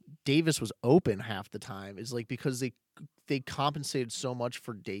we, Davis was open half the time. Is because they compensated so much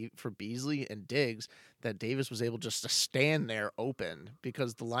for Beasley and Diggs that Davis was able just to stand there open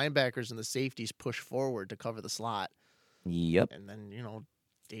because the linebackers and the safeties push forward to cover the slot. Yep. And then,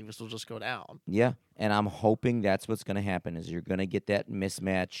 Davis will just go down. Yeah, and I'm hoping that's what's going to happen is you're going to get that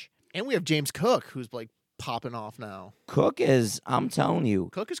mismatch. And we have James Cook, who's, popping off now. I'm telling you.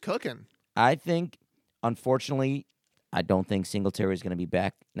 Cook is cooking. I think, unfortunately, I don't think Singletary is going to be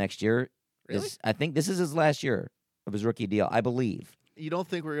back next year. Really? I think this is his last year of his rookie deal, I believe. You don't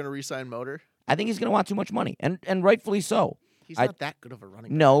think we're going to re-sign Motor? I think he's going to want too much money, and rightfully so. He's not that good of a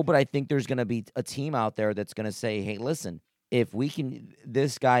running back. No, but I think there's going to be a team out there that's going to say, hey, listen, if we can,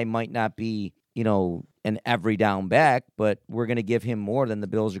 this guy might not be, an every down back, but we're going to give him more than the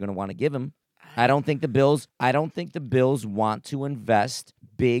Bills are going to want to give him. I don't think the Bills want to invest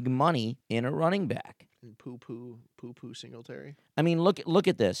big money in a running back. And poo-poo Singletary. I mean, look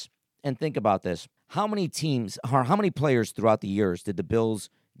at this and think about this. How many teams or how many players throughout the years did the Bills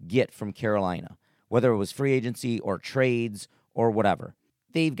get from Carolina? Whether it was free agency or trades or whatever.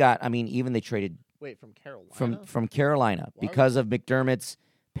 They've got, even they traded from Carolina? From Carolina because of McDermott's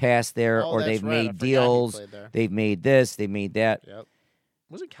pass there, or they've made deals. They've made this, they've made that. Yep.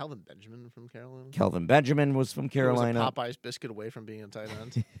 Was it Calvin Benjamin from Carolina? Kelvin Benjamin was from Carolina. Was Popeye's biscuit away from being a tight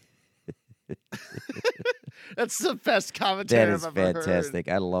end. That's the best commentary I've ever heard. That is fantastic.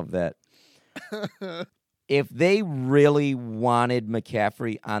 I love that. If they really wanted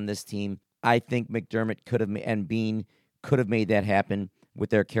McCaffrey on this team, I think McDermott could have and Bean could have made that happen with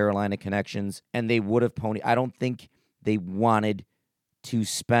their Carolina connections, and they would have ponied. I don't think they wanted to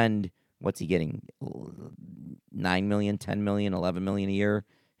spend, what's he getting, $9 million, $10 million, $11 million a year,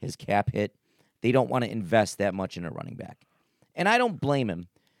 his cap hit. They don't want to invest that much in a running back. And I don't blame him.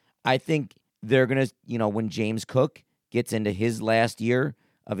 I think they're going to, when James Cook gets into his last year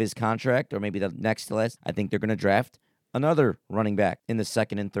of his contract, or maybe the next to last, I think they're going to draft another running back in the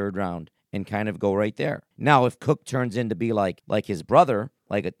 2nd and 3rd round and kind of go right there. Now, if Cook turns in to be like his brother,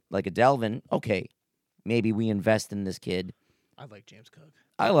 like a Delvin, okay, maybe we invest in this kid. I like James Cook.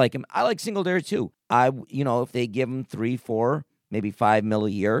 I like him. I like Singletary too. If they give him 3, 4, maybe $5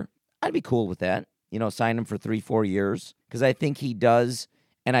 million a year, I'd be cool with that. Sign him for 3, 4 years because I think he does,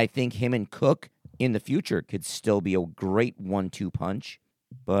 and I think him and Cook in the future could still be a great 1-2 punch.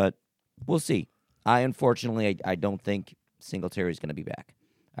 But we'll see. Unfortunately, I don't think Singletary is going to be back.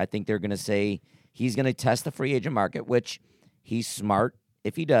 I think they're going to say he's going to test the free agent market, which he's smart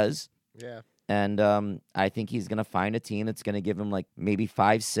if he does. Yeah. And I think he's going to find a team that's going to give him maybe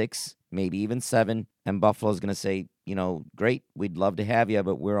 5, 6, maybe even 7. And Buffalo's going to say, great, we'd love to have you,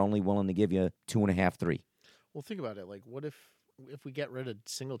 but we're only willing to give you 2.5, 3. Well, think about it. What if we get rid of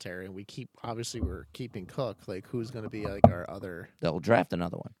Singletary and we're keeping Cook? Who's going to be our other? They'll draft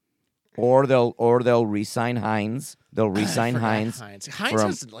another one. Or they'll re-sign Hines. They'll re-sign Hines. Hines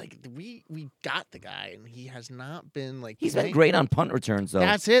hasn't we got the guy and he has not been he's been great on punt returns though.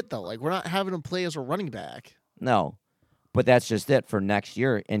 That's it though. We're not having him play as a running back. No, but that's just it for next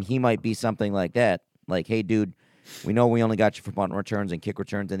year, and he might be something like that. Like, hey, dude, we know we only got you for punt returns and kick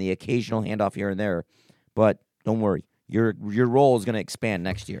returns and the occasional handoff here and there, but don't worry. Your role is going to expand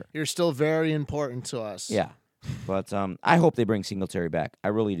next year. You're still very important to us. Yeah. But I hope they bring Singletary back. I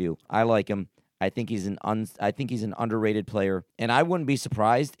really do. I like him. I think he's an underrated player, and I wouldn't be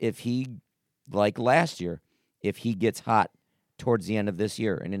surprised if he, like last year, if he gets hot towards the end of this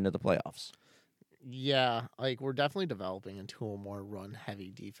year and into the playoffs. Yeah, like we're definitely developing into a more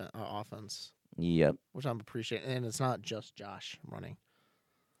run-heavy offense. Yep. Which I'm appreciating, and it's not just Josh running.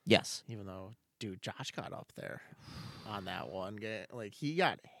 Yes. Even though, dude, Josh got up there on that one game. Like he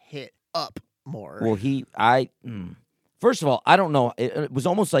got hit up more. Well, first of all, I don't know. It was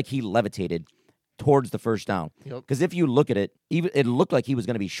almost like he levitated towards the first down. Yep. Because if you look at it, it looked like he was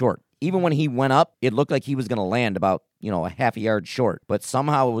going to be short. Even when he went up, it looked like he was going to land about, a half a yard short. But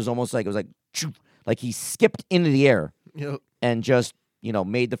somehow it was almost like like he skipped into the air and just,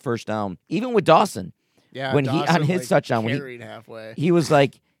 made the first down. Even with Dawson. Yeah, when Dawson, he on his touchdown, carried halfway. He was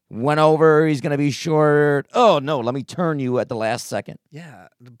like, went over, he's going to be short. Oh, no, let me turn you at the last second. Yeah,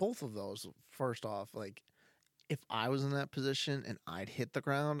 both of those, first off, like, if I was in that position and I'd hit the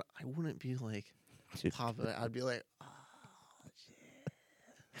ground, I wouldn't be like, I'd be like, oh,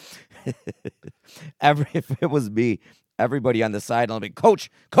 shit. If it was me, everybody on the side, I'll be, Coach,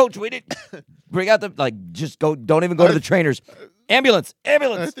 we didn't bring out just go, don't even go to the trainers. Ambulance.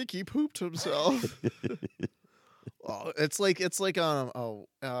 I think he pooped himself. Oh, it's like what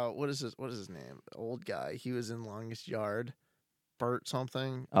is his name? The old guy. He was in Longest Yard. Burt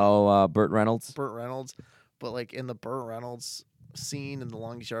something. Oh, Burt Reynolds. But like in the Burt Reynolds scene in The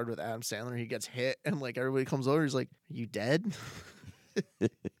Longest Yard with Adam Sandler, he gets hit and like everybody comes over, he's like, "Are you dead?"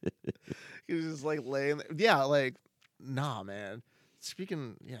 He was just like laying there. Yeah, like, nah, man.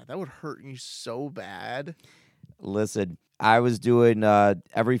 That would hurt you so bad. Listen, I was doing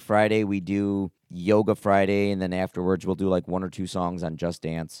every Friday we do Yoga Friday, and then afterwards we'll do like 1 or 2 songs on Just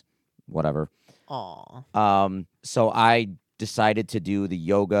Dance, whatever. Aw. So I decided to do the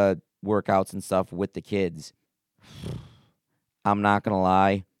yoga workouts and stuff with the kids. I'm not gonna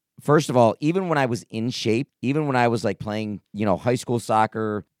lie. First of all, even when I was in shape, even when I was like playing, high school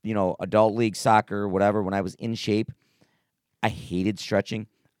soccer, adult league soccer, whatever, when I was in shape, I hated stretching.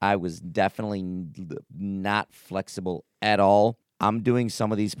 I was definitely not flexible at all. I'm doing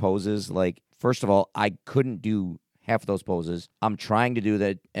some of these poses. Like, first of all, I couldn't do half of those poses. I'm trying to do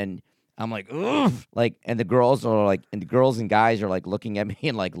that, and I'm like, ugh. Like, and the girls and guys are like looking at me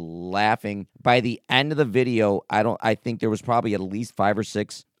and like laughing. By the end of the video, I think there was probably at least 5 or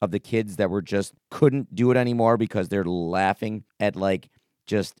 6 of the kids that were just couldn't do it anymore because they're laughing at like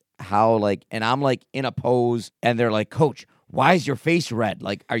just how like, and I'm like in a pose and they're like, Coach, why is your face red?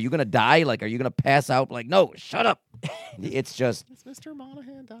 Like, are you going to die? Like, are you going to pass out? Like, no, shut up. It's just. It's Mr.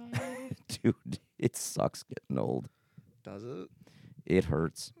 Monahan dying. Dude, it sucks getting old. Does it? It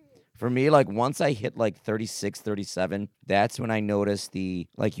hurts. For me, like, once I hit, like, 36, 37, that's when I notice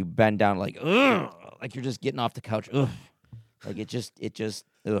like, you bend down, like, ugh, like you're just getting off the couch. Ugh. Like, it just,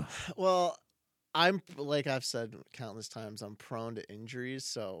 ugh. Well, I'm, like I've said countless times, I'm prone to injuries,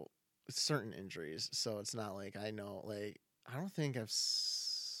 so, certain injuries, so it's not like I know, like, I don't think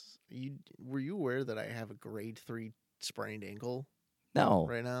were you aware that I have a grade 3 sprained ankle? No.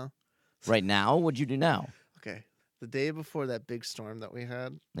 Right now? Right now? What'd you do now? Okay. The day before that big storm that we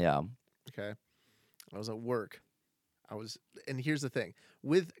had. Yeah. Okay. I was at work. And here's the thing.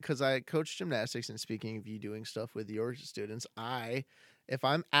 Because I coach gymnastics, and speaking of you doing stuff with your students, if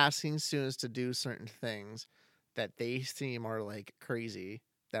I'm asking students to do certain things that they seem are like crazy,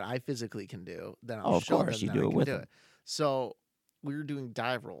 that I physically can do, then I'll show them that I can do it. So we were doing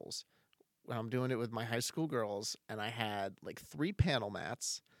dive rolls. I'm doing it with my high school girls, and I had like 3 panel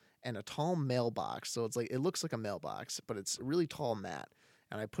mats and a tall mailbox. So it's like, it looks like a mailbox, but it's a really tall mat.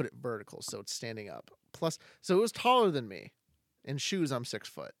 And I put it vertical, so it's standing up. Plus, so it was taller than me. In shoes, I'm 6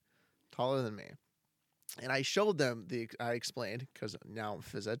 foot. Taller than me. And I showed them, I explained, because now I'm a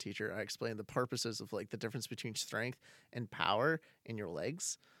phys ed teacher, I explained the purposes of like the difference between strength and power in your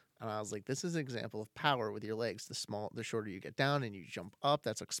legs. And I was like, this is an example of power with your legs. The shorter you get down and you jump up,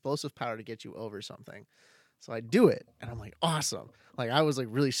 that's explosive power to get you over something. So I do it, and I'm like, awesome. Like, I was like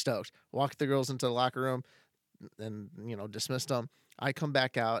really stoked. Walked the girls into the locker room and, dismissed them. I come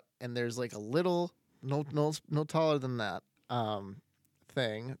back out, and there's like a little, no taller than that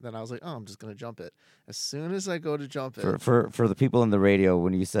thing. Then I was like, oh, I'm just going to jump it. As soon as I go to jump it. For the people in the radio,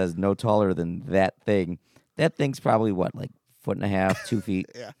 when he says no taller than that thing's probably what, like 1.5 feet, 2 feet?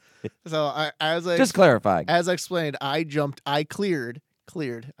 Yeah. So just clarifying. As I explained, I cleared.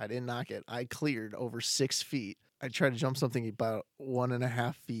 I didn't knock it. I cleared over 6 feet. I tried to jump something about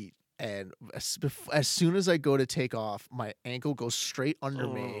 1.5 feet, And as soon as I go to take off, my ankle goes straight under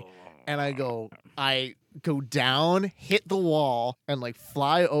me, and I go down, hit the wall, and like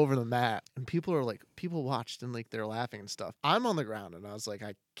fly over the mat. And people watched and like they're laughing and stuff. I'm on the ground, and I was like,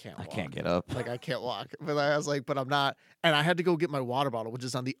 I can't get up. Like I can't walk. But I was like, but I'm not. And I had to go get my water bottle, which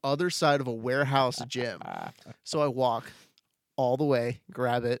is on the other side of a warehouse gym. So I walk all the way,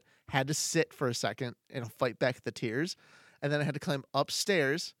 grab it, had to sit for a second and fight back the tears, and then I had to climb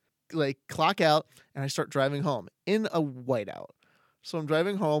upstairs, like clock out, and I start driving home in a whiteout. So I'm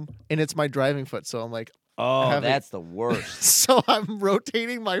driving home, and it's my driving foot. So I'm like, oh, that's the worst. so I'm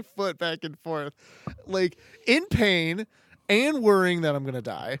rotating my foot back and forth, like in pain and worrying that I'm gonna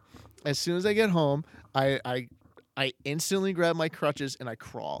die. As soon as I get home, I instantly grab my crutches and I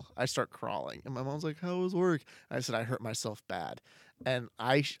crawl. I start crawling, and my mom's like, "How was work?" And I said, "I hurt myself bad," and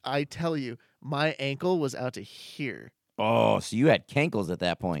I tell you, my ankle was out to here. Oh, so you had cankles at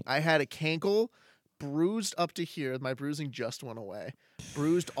that point. I had a cankle bruised up to here. My bruising just went away.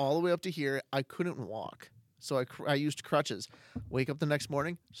 Bruised all the way up to here. I couldn't walk. So I used crutches. Wake up the next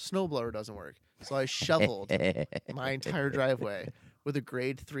morning, snowblower doesn't work. So I shoveled my entire driveway with a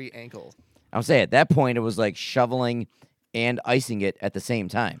grade 3 ankle. I'll say at that point, it was like shoveling and icing it at the same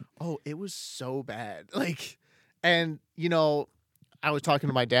time. Oh, it was so bad. Like, and, you know, I was talking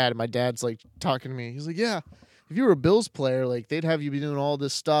to my dad, and my dad's like talking to me. He's like, yeah, if you were a Bills player, like they'd have you be doing all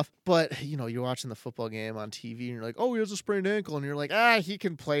this stuff. But, you know, you're watching the football game on TV and you're like, oh, he has a sprained ankle. And you're like, he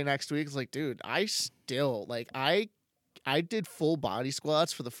can play next week. It's like, dude, I still, like, I did full body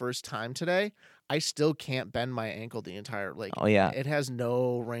squats for the first time today. I still can't bend my ankle the entire, like, oh, yeah. It has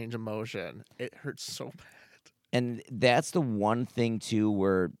no range of motion. It hurts so bad. And that's the one thing, too,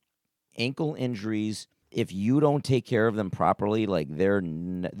 where ankle injuries, if you don't take care of them properly, like, they're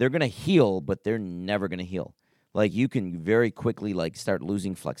going to heal, but they're never going to heal. Like, you can very quickly, like, start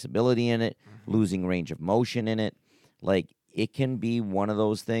losing flexibility in it, losing range of motion in it. Like, it can be one of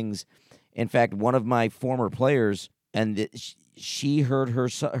those things. In fact, one of my former players, and she hurt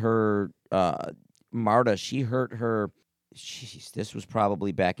Marta, she hurt her, this was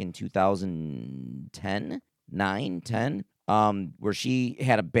probably back in 2010, 10, where she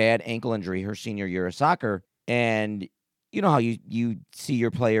had a bad ankle injury her senior year of soccer, and you know how you see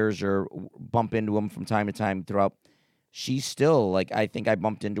your players or bump into them from time to time throughout. She's still, like, I think I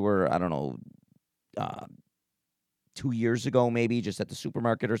bumped into her, I don't know, 2 years ago maybe, just at the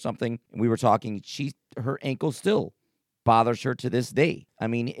supermarket or something. And we were talking, her ankle still bothers her to this day. I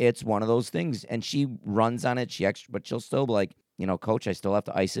mean, it's one of those things. And she runs on it, but she'll still be like, you know, coach, I still have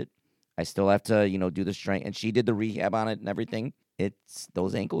to ice it. I still have to, you know, do the strength. And she did the rehab on it and everything.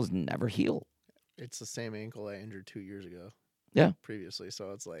 Those ankles never heal. It's the same ankle I injured 2 years ago. Yeah. Previously.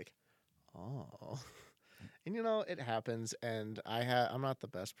 So it's like, oh. And, you know, it happens. And I'm not the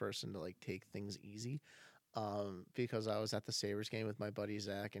best person to, like, take things easy. Because I was at the Sabres game with my buddy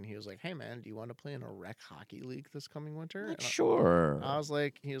Zach, and he was like, "Hey man, do you want to play in a rec hockey league this coming winter?" And sure.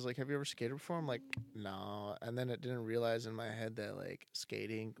 He was like, "Have you ever skated before?" I'm like, "No." And then it didn't realize in my head that like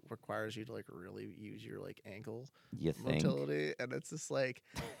skating requires you to like really use your like ankle motility, and it's just like,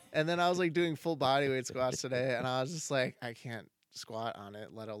 and then I was like doing full body weight squats today, and I was just like, I can't squat on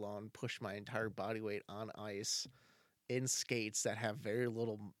it, let alone push my entire body weight on ice in skates that have very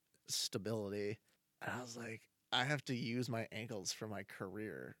little stability. And I was like, I have to use my ankles for my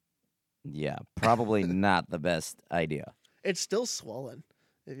career. Yeah, probably not the best idea. It's still swollen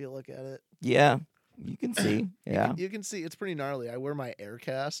if you look at it. Yeah, you can see. Yeah. You can see. It's pretty gnarly. I wear my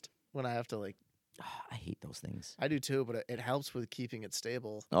Aircast when I have to, like... I hate those things. I do too, but it helps with keeping it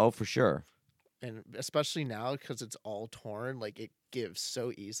stable. Oh, for sure. And especially now, because it's all torn, like, it gives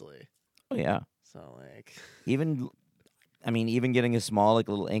so easily. Oh, yeah. So, like... Even getting a small, like,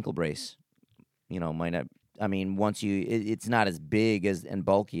 little ankle brace... You know, might not. I mean, once it's not as big and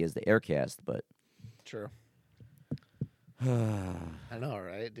bulky as the Aircast, but true. I know,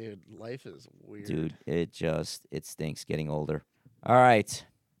 right, dude? Life is weird, dude. It stinks getting older. All right,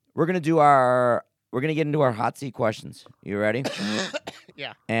 we're gonna get into our hot seat questions. You ready?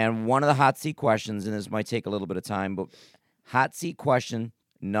 Yeah. And one of the hot seat questions, and this might take a little bit of time, but hot seat question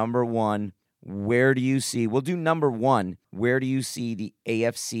number 1: where do you see? We'll do number 1. Where do you see the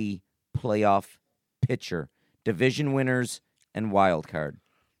AFC playoff picture, division winners and wild card?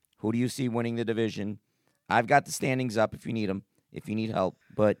 Who do you see winning the division? I've got the standings up if you need them, if you need help.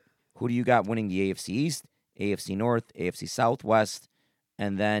 But who do you got winning the AFC East, AFC North, AFC South, West,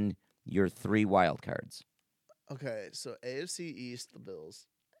 and then your 3 wild cards? Okay, so AFC East, the Bills.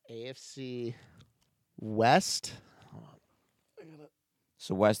 AFC West. Hold on.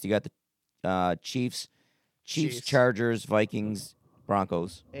 So West, you got the Chiefs, Chargers, Vikings,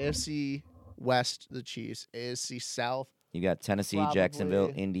 Broncos. AFC West, the Chiefs. AFC South, You got Tennessee, Probably.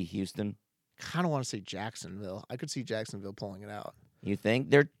 Jacksonville, Indy, Houston. kind of want to say Jacksonville. I could see Jacksonville pulling it out. You think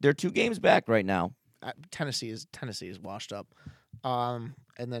they're 2 games back right now? Tennessee is washed up. And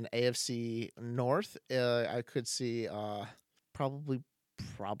then AFC North, I could see probably.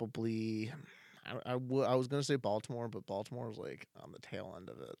 I was gonna say Baltimore, but Baltimore's like on the tail end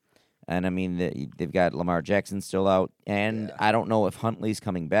of it. And I mean, they've got Lamar Jackson still out, and Yeah. I don't know if Huntley's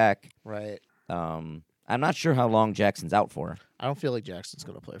coming back. Right. I'm not sure how long Jackson's out for. I don't feel like Jackson's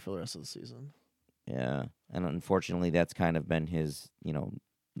gonna play for the rest of the season. Yeah, and unfortunately, that's kind of been his,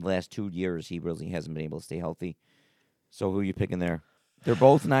 last 2 years. He really hasn't been able to stay healthy. So who are you picking there? They're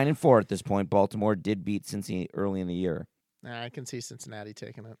both 9-4 at this point. Baltimore did beat Cincy early in the year. I can see Cincinnati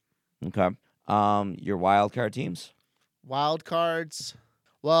taking it. Okay. Your wild card teams? Wild cards.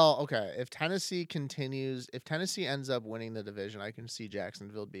 Well, okay. If Tennessee ends up winning the division, I can see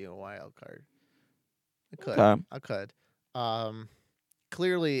Jacksonville being a wild card. I could. Okay. I could.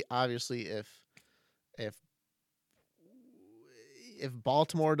 Clearly, obviously, if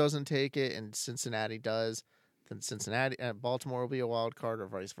Baltimore doesn't take it and Cincinnati does, then Baltimore will be a wild card, or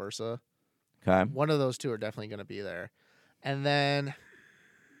vice versa. Okay. One of those two are definitely going to be there, and then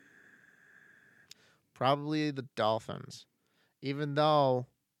probably the Dolphins. Even though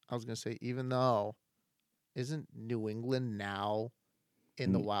isn't New England now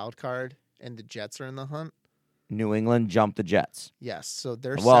in the wild card and the Jets are in the hunt? New England jumped the Jets. Yes, so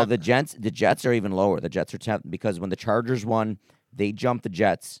they're Well, seven. the Jets are even lower. The Jets are 10th because when the Chargers won, they jumped the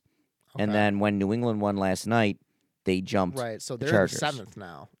Jets. And Okay. then when New England won last night, they jumped Right, so the they're in Chargers. 7th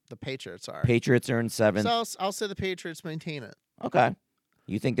now. The Patriots are. Patriots are in 7th. So I'll say the Patriots maintain it. Okay.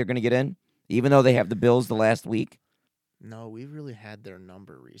 You think they're going to get in? Even though they have the Bills the last week? No, we really had their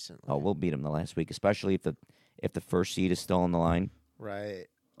number recently. Oh, we'll beat them the last week, especially if the first seed is still on the line. Right.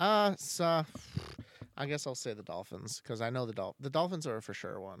 So I guess I'll say the Dolphins because I know the Dolphins are for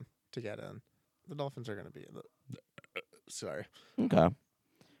sure one to get in. The Dolphins are going to be in the. Sorry. Okay.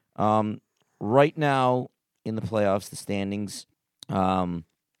 Right now in the playoffs, the standings,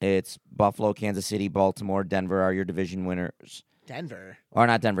 it's Buffalo, Kansas City, Baltimore, Denver are your division winners. Denver. Or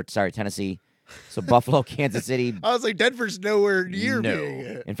not Denver, sorry, Tennessee. So Buffalo, Kansas City. I was like, Denver's nowhere near No. being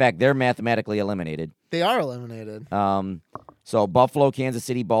it. In fact, they're mathematically eliminated. They are eliminated. So Buffalo, Kansas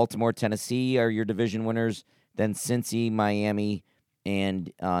City, Baltimore, Tennessee are your division winners. Then Cincy, Miami,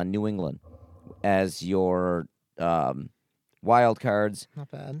 and New England as your wild cards. Not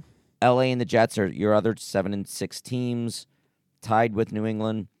bad. LA and the Jets are your other 7-6 teams, tied with New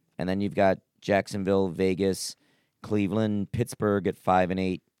England. And then you've got Jacksonville, Vegas, Cleveland, Pittsburgh at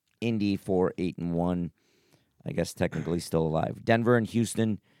 5-8, Indy 8-1. I guess technically still alive. Denver and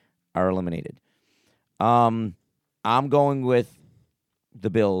Houston are eliminated. I'm going with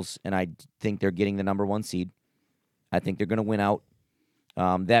the Bills, and I think they're getting the number 1 seed. I think they're going to win out.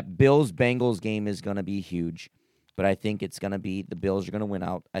 That Bills-Bengals game is going to be huge, but I think it's going to be the Bills are going to win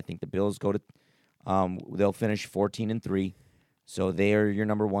out. I think the Bills go to they'll finish 14-3, so they are your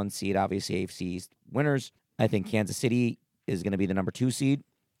number 1 seed. Obviously, AFC East winners. I think Kansas City is going to be the number 2 seed.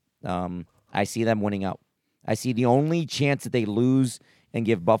 I see them winning out. I see the only chance that they lose and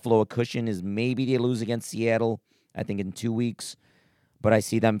give Buffalo a cushion is maybe they lose against Seattle, I think in 2 weeks. But I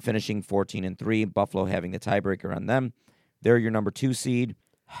see them finishing 14-3, Buffalo having the tiebreaker on them. They're your number 2 seed.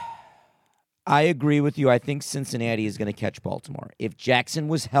 I agree with you. I think Cincinnati is going to catch Baltimore. If Jackson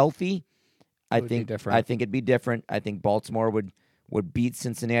was healthy, I think it'd be different. I think Baltimore would beat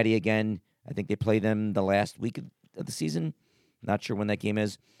Cincinnati again. I think they play them the last week of the season. Not sure when that game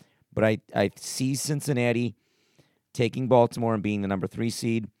is. But I see Cincinnati taking Baltimore and being the number 3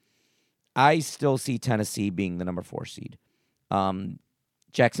 seed. I still see Tennessee being the number 4 seed.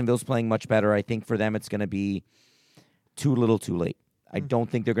 Jacksonville's playing much better. I think for them it's going to be too little too late. I don't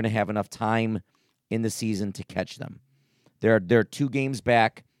think they're going to have enough time in the season to catch them. They're 2 games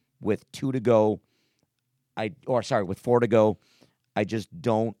back with 2 to go. With 4 to go. I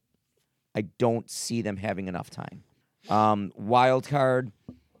don't see them having enough time. Wild card,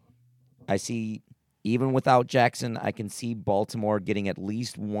 I see even without Jackson, I can see Baltimore getting at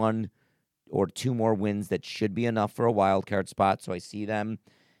least 1 or 2 more wins that should be enough for a wild card spot. So I see them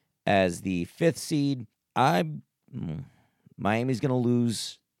as the 5th seed. Miami's going to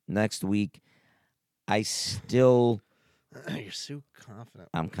lose next week. You're so confident.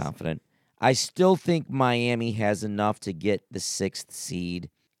 I'm confident. I still think Miami has enough to get the 6th seed.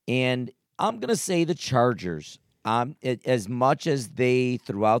 And I'm going to say the Chargers. As much as they,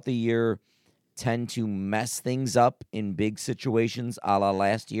 throughout the year, tend to mess things up in big situations a la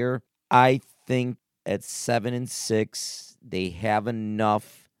last year, I think at 7-6, They have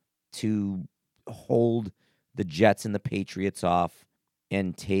enough to hold the Jets and the Patriots off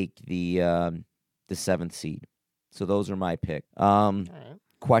and take the 7th seed. So those are my pick. All right.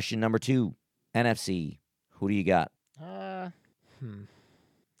 Question number 2, NFC. Who do you got?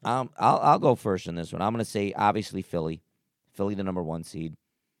 I'll go first in this one. I'm going to say obviously Philly. Philly, the number 1 seed.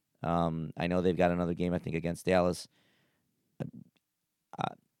 I know they've got another game, I think, against Dallas.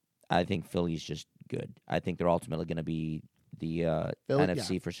 I think Philly's just good. I think they're ultimately going to be the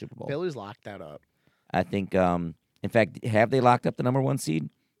NFC for Super Bowl. Philly's locked that up. I think, in fact, have they locked up the number 1 seed?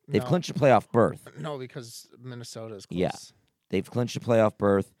 They've clinched a playoff berth. No, because Minnesota is close. Yeah. They've clinched a playoff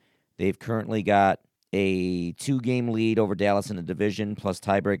berth. They've currently got a 2-game lead over Dallas in the division, plus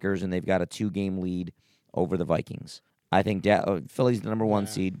tiebreakers, and they've got a 2-game lead over the Vikings. I think Philly's the number 1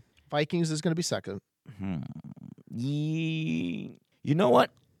 seed. Vikings is going to be second. You know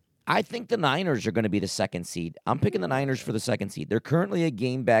what? I think the Niners are going to be the 2nd seed. I'm picking the Niners for the 2nd seed. They're currently a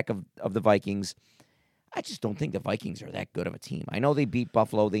game back of the Vikings. I just don't think the Vikings are that good of a team. I know they beat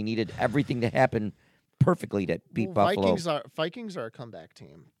Buffalo. They needed everything to happen perfectly to beat Buffalo. Vikings are a comeback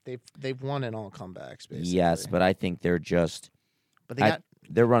team. They've won in all comebacks, basically. Yes, but I think they're just But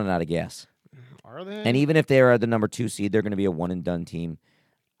they're running out of gas. Are they? And even if they are the number 2 seed, they're going to be a one-and-done team.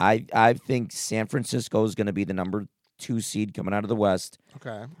 I think San Francisco is going to be the number 2 seed coming out of the West.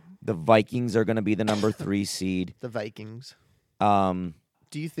 Okay. The Vikings are going to be the number 3 seed. The Vikings.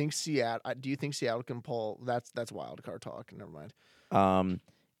 Do you think Seattle can pull? That's wild card talk. Never mind.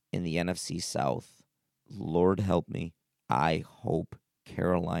 In the NFC South, Lord help me, I hope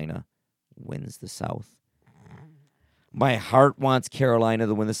Carolina wins the South. My heart wants Carolina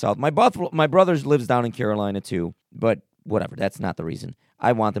to win the South. My brother lives down in Carolina too, but whatever. That's not the reason.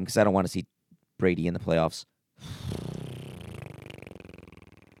 I want them because I don't want to see Brady in the playoffs.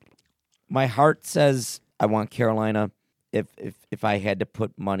 My heart says I want Carolina. If I had to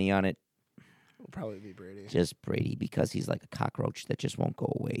put money on it, It'll probably be Brady. just Brady because he's like a cockroach that just won't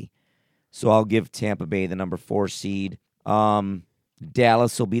go away. So I'll give Tampa Bay the number 4 seed.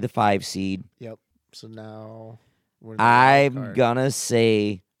 Dallas will be the 5 seed. Yep. So now we're in the wild I'm card. gonna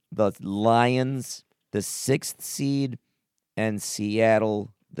say the Lions, the 6th seed, and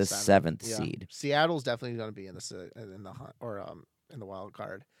Seattle, the 7th Yeah. seed. Seattle's definitely going to be in the hunt or in the wild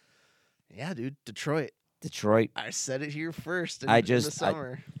card. Yeah, dude. Detroit. I said it here first. In the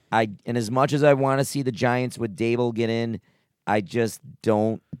summer. And as much as I want to see the Giants with Dable get in, I just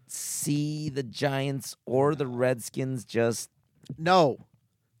don't see the Giants or the Redskins just No,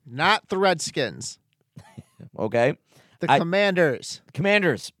 not the Redskins. okay. The Commanders.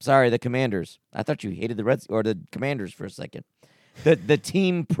 Commanders. Sorry, the Commanders. I thought you hated the Reds or the Commanders for a second. The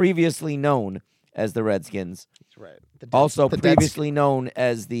team previously known as the Redskins, That's right. also previously known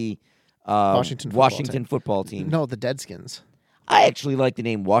as the Washington football team. No, the Deadskins. I actually like the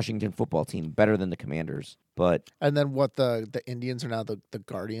name Washington football team better than the Commanders, but And then what the Indians are now the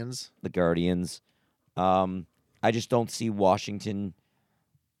Guardians. the Guardians. I just don't see Washington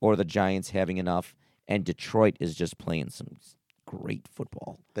or the Giants having enough, and Detroit is just playing some great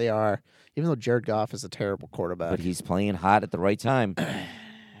football. They are, even though Jared Goff is a terrible quarterback. But he's playing hot at the right time.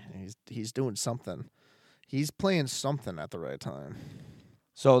 He's doing something. He's playing something at the right time.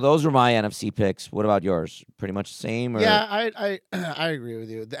 So those are my NFC picks. What about yours? Pretty much the same? Or? Yeah, I agree with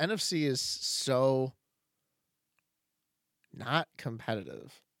you. The NFC is so not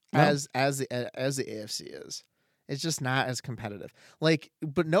competitive as the AFC is. It's just not as competitive.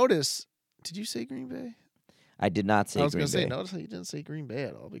 But notice, did you say Green Bay? I did not say I was Green going to say, Bay. notice how you didn't say Green Bay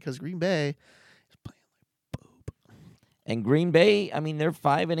at all, because Green Bay is playing like boob. And Green Bay, I mean, they're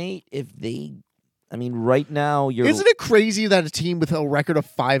 5-8. Right now you're. Isn't it crazy that a team with a record of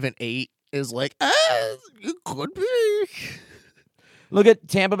 5-8 is like, it could be. Look at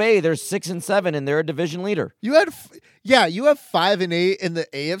Tampa Bay. They're 6-7, and they're a division leader. You have 5-8 in the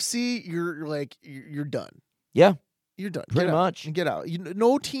AFC. You're done. Yeah, You're done. pretty Get out. much. Get out.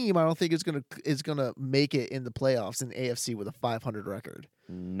 No team, I don't think is gonna make it in the playoffs in the AFC with a 500 record.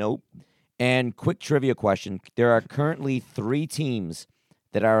 Nope. And quick trivia question: there are currently 3 teams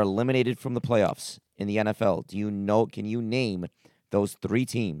that are eliminated from the playoffs in the NFL. Do you know? Can you name those 3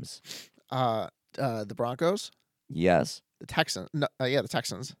 teams? The Broncos, Yes. the Texans. No, the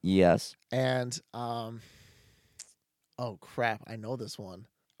Texans. Yes. And oh crap, I know this one.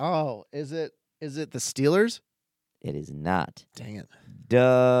 Oh, is it the Steelers? It is not. Dang it.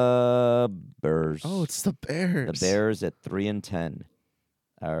 The Bears. Oh, it's the Bears. The Bears at 3-10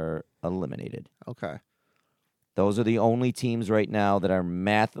 are eliminated. Okay. Those are the only teams right now that are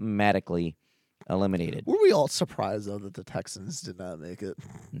mathematically eliminated. Were we all surprised though that the Texans did not make it?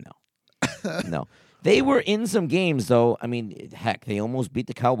 No. No. They were in some games, though. I mean, heck, they almost beat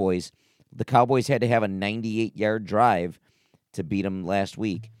the Cowboys. The Cowboys had to have a 98-yard drive to beat them last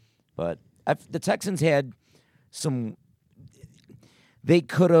week. But the Texans had some. They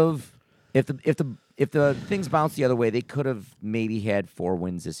could have, if the things bounced the other way, they could have maybe had 4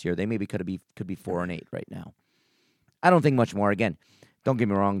 wins this year. They maybe could be 4-8 right now. I don't think much more. Again, don't get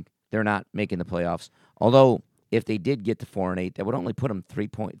me wrong; they're not making the playoffs. Although, if they did get to 4-8, that would only put them 3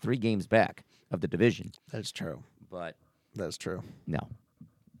 games back of the division. That's true. But That's true. no.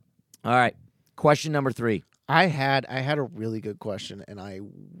 All right. Question number 3. I had a really good question, and I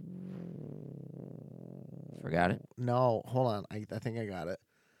Forgot it. No, hold on. I think I got it.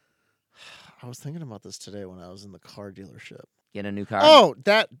 I was thinking about this today when I was in the car dealership. Get a new car. Oh,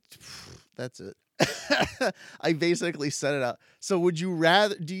 that's it. I basically set it up. So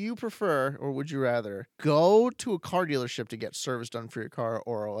do you prefer, or would you rather go to a car dealership to get service done for your car,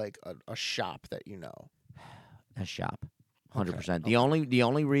 or like a shop that you know? A shop. 100%. Okay. The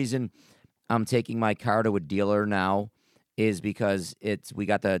only reason I'm taking my car to a dealer now is because we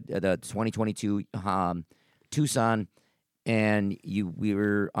got the 2022 Tucson, and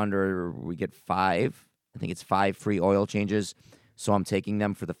we get 5. I think it's 5 free oil changes. So I'm taking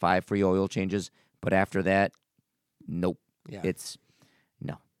them for the 5 free oil changes. But after that, nope. Yeah. It's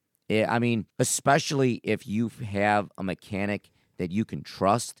no. I mean, especially if you have a mechanic that you can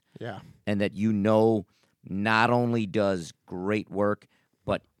trust, Yeah. and that you know not only does great work,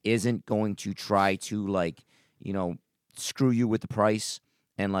 but isn't going to try to screw you with the price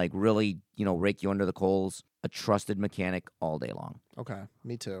and really rake you under the coals. A trusted mechanic all day long. Okay.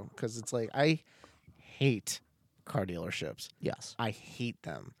 Me too. Because it's like I hate car dealerships. Yes. I hate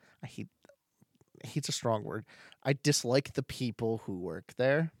them. Hate's a strong word. I dislike the people who work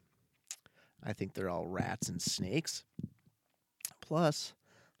there. I think they're all rats and snakes. Plus,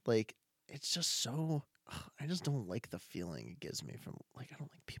 it's just so. I just don't like the feeling it gives me from I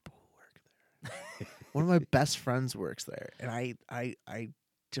don't like people who work there. One of my best friends works there, and I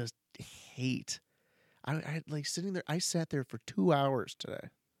just hate. I like sitting there. I sat there for 2 hours today,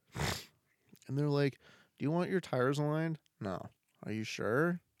 and they're like, "Do you want your tires aligned?" No. Are you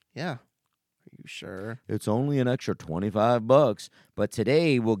sure? Yeah. Are you sure? It's only an extra $25, but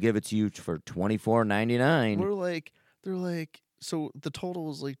today we'll give it to you for $24.99. They're like, so the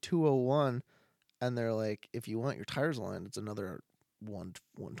total is like $201, and they're like, if you want your tires aligned, it's another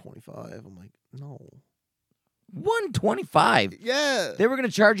 $125. I'm like, no. $125. Yeah. They were going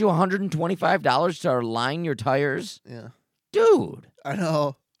to charge you $125 to align your tires? Yeah. Dude. I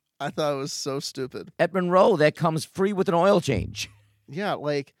know. I thought it was so stupid. At Monroe, that comes free with an oil change. Yeah,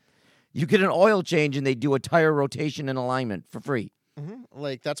 You get an oil change and they do a tire rotation and alignment for free.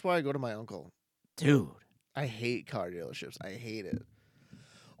 mm-hmm. That's why I go to my uncle. Dude. I hate car dealerships. I hate it.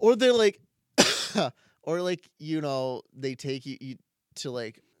 Or they're they take you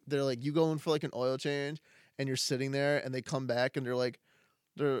to they're like, you go in for an oil change and you're sitting there and they come back and they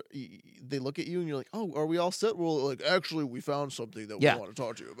look at you and you're like, oh, are we all set? Well, actually, we found something that we want to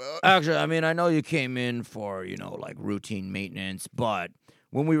talk to you about. Actually, I mean, I know you came in for, routine maintenance, but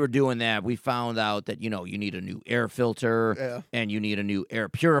when we were doing that, we found out that, you need a new air filter and you need a new air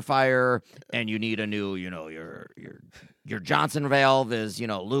purifier and you need a new, your Johnson valve is,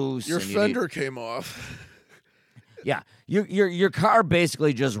 loose. Your fender came off. Yeah. Your car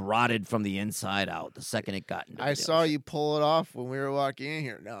basically just rotted from the inside out the second it got into I saw you pull it off when we were walking in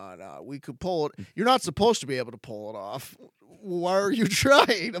here. No, we could pull it. You're not supposed to be able to pull it off. Why are you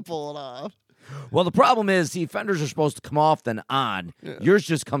trying to pull it off? Well, the problem is, fenders are supposed to come off then on. Yeah. Yours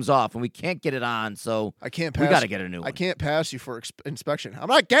just comes off, and we can't get it on, so we got to get a new one. I can't pass you for inspection. I'm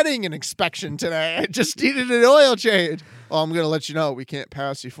not getting an inspection today. I just needed an oil change. Well, I'm going to let you know we can't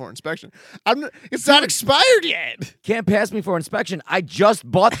pass you for inspection. It's not expired yet. Can't pass me for inspection. I just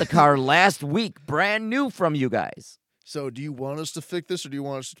bought the car last week, brand new from you guys. So do you want us to fix this, or do you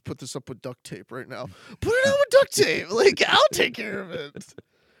want us to put this up with duct tape right now? Put it on with duct tape. I'll take care of it.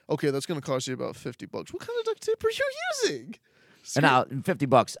 Okay, that's going to cost you about $50. What kind of duct tape are you using? And now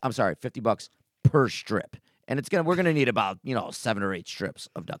 $50. I'm sorry, $50 per strip, and we're gonna need about 7 or 8 strips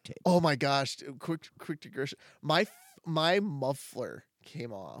of duct tape. Oh my gosh! Quick digression. My muffler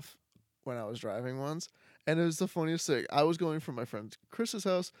came off when I was driving once, and it was the funniest thing. I was going from my friend Chris's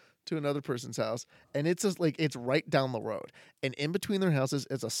house to another person's house, and it's just it's right down the road, and in between their houses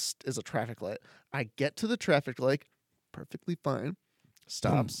is a traffic light. I get to the traffic light, perfectly fine.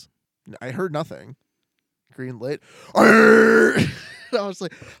 Stops. I heard nothing. Green light. I was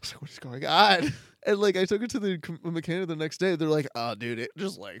like, what is going on? And I took it to the mechanic the next day. They're like, oh, dude, it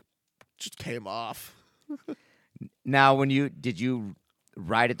just came off. Now, did you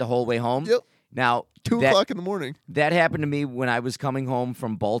ride it the whole way home? Yep. Now 2 that- o'clock in the morning. That happened to me when I was coming home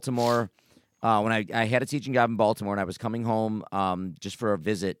from Baltimore. When I had a teaching job in Baltimore, and I was coming home just for a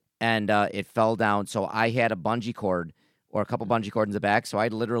visit, and it fell down. So I had a bungee cord or a couple bungee cords in the back. So I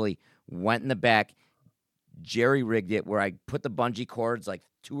literally went in the back, jerry-rigged it, where I put the bungee cords, like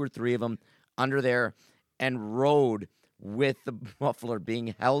 2 or 3 of them, under there, and rode with the muffler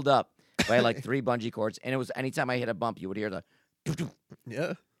being held up by like 3 bungee cords. And it was anytime I hit a bump, you would hear the doo-doo,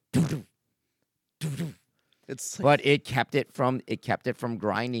 Yeah. doo-doo, doo-doo. It's like, But it kept it from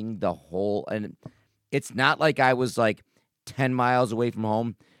grinding the whole. And it's not like I was like 10 miles away from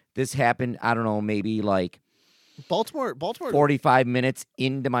home. This happened, I don't know, maybe like Baltimore. 45 minutes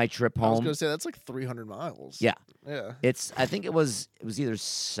into my trip I was home. going to say that's like 300 miles. Yeah. Yeah. I think it was either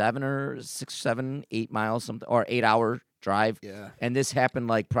 7 or 6, 7, 8 miles, something, or 8-hour drive. Yeah. And this happened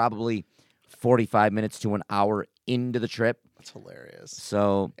like probably 45 minutes to an hour into the trip. That's hilarious.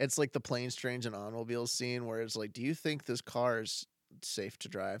 So It's like the planes, trains, and automobiles scene where it's like, do you think this car is safe to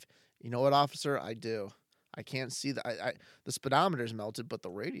drive? You know what, officer? I do. I can't see the speedometer's melted, but the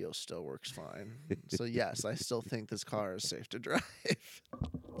radio still works fine. So yes, I still think this car is safe to drive.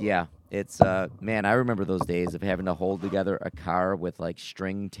 yeah, it's man, I remember those days of having to hold together a car with like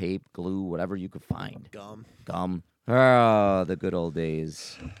string, tape, glue, whatever you could find. Gum. Oh, the good old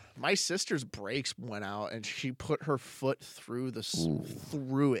days. My sister's brakes went out, and she put her foot through Ooh.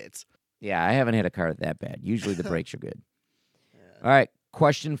 through it. Yeah, I haven't hit a car that bad. Usually the brakes are good. All right,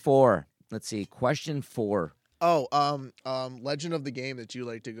 question 4. Let's see, question 4. Oh, Legend of the Game that you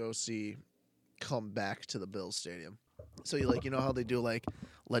like to go see come back to the Bills Stadium. So you know how they do like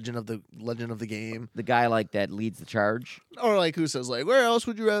Legend of the Game, The guy like that leads the charge. or like who says like where else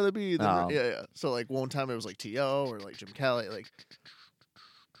would you rather be? Oh. Yeah. So like one time it was like T.O. or like Jim Kelly, like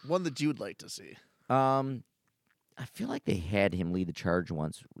one that you'd like to see. I feel like they had him lead the charge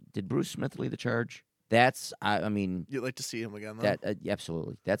once. Did Bruce Smith lead the charge? That's I mean You'd like to see him again, though. that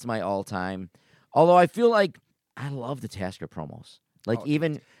absolutely. That's my all-time. Although I feel like I love the Tasker promos. Like Oh,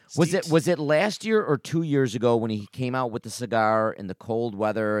 even Steve- was it last year or 2 years ago when he came out with the cigar in the cold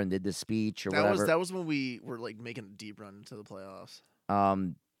weather and did the speech or whatever? that was when we were like making a deep run into the playoffs.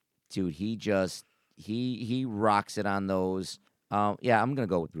 Dude, he rocks it on those. Yeah, I'm gonna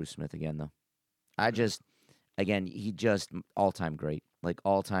go with Bruce Smith again though. He just all-time great. Like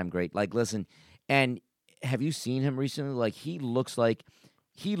all-time great. Like listen, and have you seen him recently? Like he looks like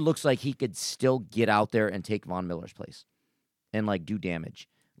he could still get out there and take Von Miller's place and like do damage.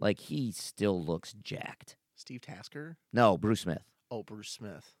 Like he still looks jacked. Steve Tasker? No, Bruce Smith. Oh, Bruce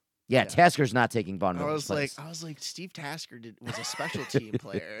Smith. Yeah, Yeah. Tasker's not taking Von I Miller's place. was like, Steve Tasker was a special team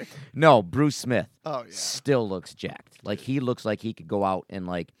player. No, Bruce Smith Oh yeah, still looks jacked. Like he looks like he could go out and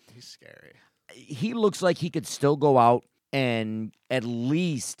like he's scary. he looks like he could still go out and at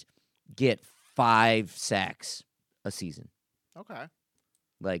least get 5 sacks a season. Okay.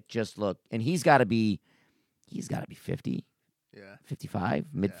 Like just look, and he's got to be 50, Yeah. 55,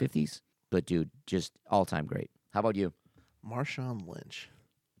 mid 50s. But dude, just all-time great. How about you? Marshawn Lynch.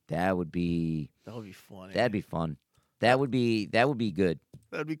 That would be That would be funny. that'd be fun. That would be good.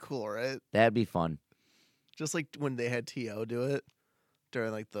 That'd be cool, right? That'd be fun. Just like when they had T.O. do it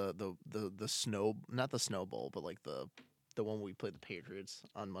during like the snow, not the Snow Bowl, but like the one we played the Patriots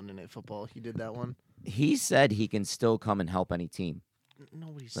on Monday Night Football. He did that one. He said he can still come and help any team.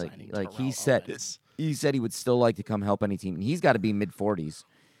 Nobody's Like- signing. like he Terrell said- Owens. He said he would still like to come help any team. And he's got to be mid 40s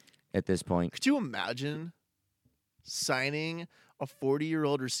at this point. Could you imagine signing a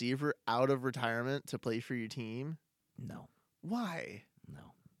 40-year-old receiver out of retirement to play for your team? No. Why?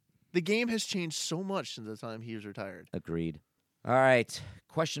 No. The game has changed so much since the time he was retired. Agreed. All right.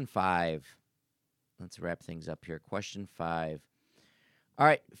 Question 5. Let's wrap things up here. Question 5. All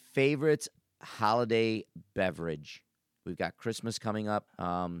right. Favorite holiday beverage. We've got Christmas coming up.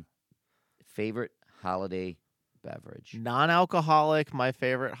 Favorite holiday beverage. Non-alcoholic, my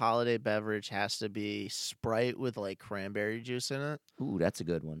favorite holiday beverage has to be Sprite with like cranberry juice in it. Ooh, that's a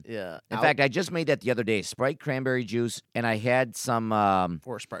good one. Yeah. In fact, I just made that the other day. Sprite cranberry juice, and I had some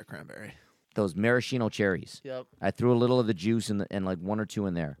or Sprite cranberry. those maraschino cherries. Yep. I threw a little of the juice and like 1 or 2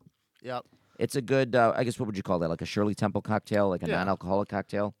 in there. Yep. It's a good, I guess, what would you call that? Like a Shirley Temple cocktail, like a Yeah. non-alcoholic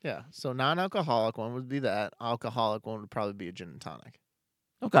cocktail? Yeah. So non-alcoholic one would be that. Alcoholic one would probably be a gin and tonic.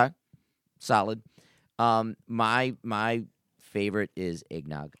 Okay. Solid. My favorite is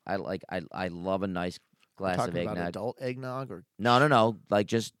eggnog. I love a nice glass of Talking about eggnog. adult eggnog or No. Like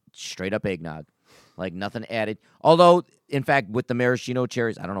just straight up eggnog. Like nothing added. Although, in fact, with the maraschino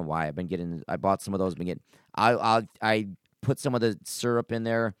cherries, I don't know why I bought some of those. I put some of the syrup in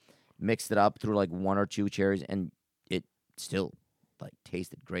there, mixed it up, threw like 1 or 2 cherries, and it still like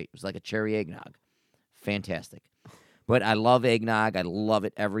tasted great. It was like a cherry eggnog. Fantastic. But I love eggnog. I love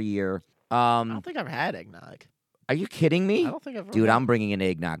it every year. I don't think I've had eggnog. Are you kidding me? I don't think I've ever Dude, had I'm bringing in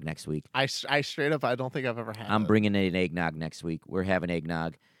eggnog next week. I straight up, I don't think I've ever had I'm it. bringing in eggnog next week. We're having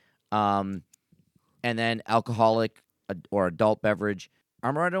eggnog. And then alcoholic or adult beverage,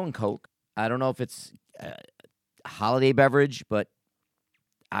 Amaretto and Coke. I don't know if it's a holiday beverage, but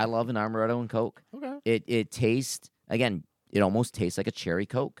I love an Amaretto and Coke. Okay. It tastes, again, it almost tastes like a cherry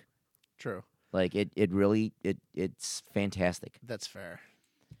Coke. True. Like, it's fantastic. That's fair.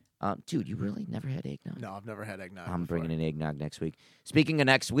 Dude, you really never had eggnog? No, I've never had eggnog. I'm before. bringing in eggnog next week. Speaking of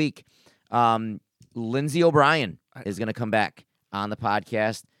next week, Lindsay O'Brien is going to come back on the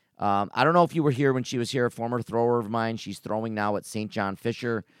podcast. I don't know if you were here when she was here, a former thrower of mine. She's throwing now at St. John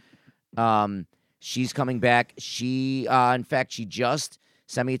Fisher. She's coming back. She, in fact, she just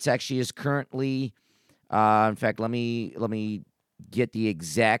sent me a text. She is currently, in fact, let me get the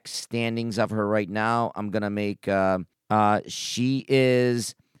exact standings of her right now. I'm going to make, she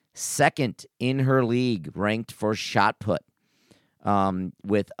is second in her league, ranked for shot put,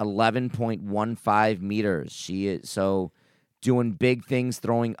 with 11.15 meters. She is so doing big things,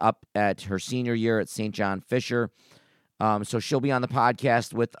 throwing up at her senior year at St. John Fisher. So she'll be on the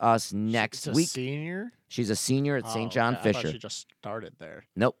podcast with us next week. Senior? She's a senior at St. John okay. I Fisher. thought she just started there.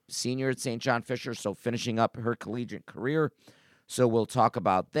 Nope, senior at St. John Fisher, so finishing up her collegiate career. So we'll talk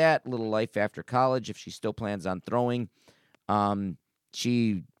about that, little life after college, if she still plans on throwing.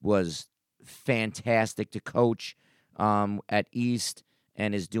 She was fantastic to coach at East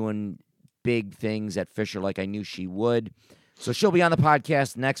and is doing big things at Fisher like I knew she would. So she'll be on the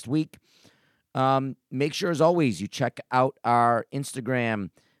podcast next week. Make sure, as always, you check out our Instagram,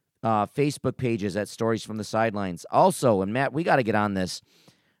 Facebook pages at Stories from the Sidelines. Also, and Matt, we got to get on this.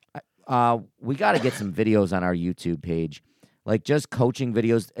 We got to get some videos on our YouTube page, like just coaching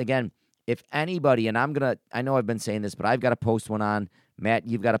videos. Again, if anybody, and I know I've been saying this, but I've got to post one on. Matt,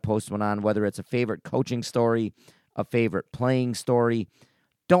 you've got to post one on, whether it's a favorite coaching story, a favorite playing story.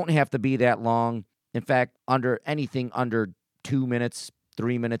 Don't have to be that long. In fact, anything under 2 minutes,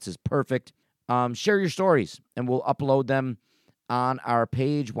 3 minutes is perfect. Share your stories, and we'll upload them on our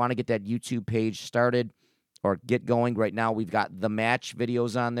page. Want to get that YouTube page started or get going. Right now, we've got the match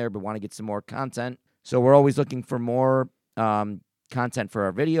videos on there, but want to get some more content. So we're always looking for more content for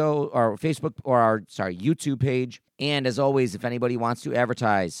our video, or Facebook, or our YouTube page. And as always, if anybody wants to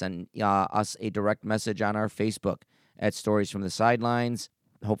advertise, send us a direct message on our Facebook at Stories from the Sidelines.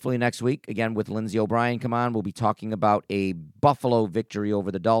 Hopefully next week, again, with Lindsay O'Brien come on, we'll be talking about a Buffalo victory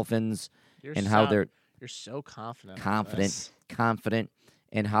over the Dolphins. How they're so confident,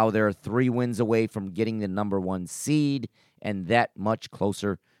 and how they're 3 wins away from getting the number 1 seed and that much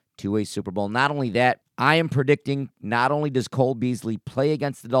closer to a Super Bowl. Not only that, I am predicting not only does Cole Beasley play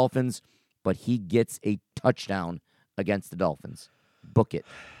against the Dolphins, but he gets a touchdown against the Dolphins. Book it.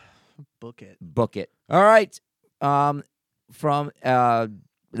 Book it. Book it. All right. Let me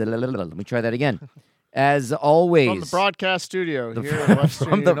try that again. As always, from the broadcast studio here in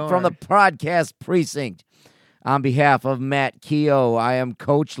Western Illinois. From the broadcast precinct, on behalf of Matt Keogh, I am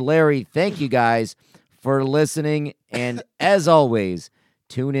Coach Larry. Thank you guys for listening, and as always,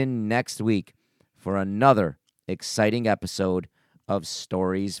 tune in next week for another exciting episode of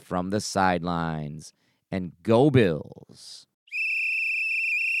Stories from the Sidelines. And go Bills.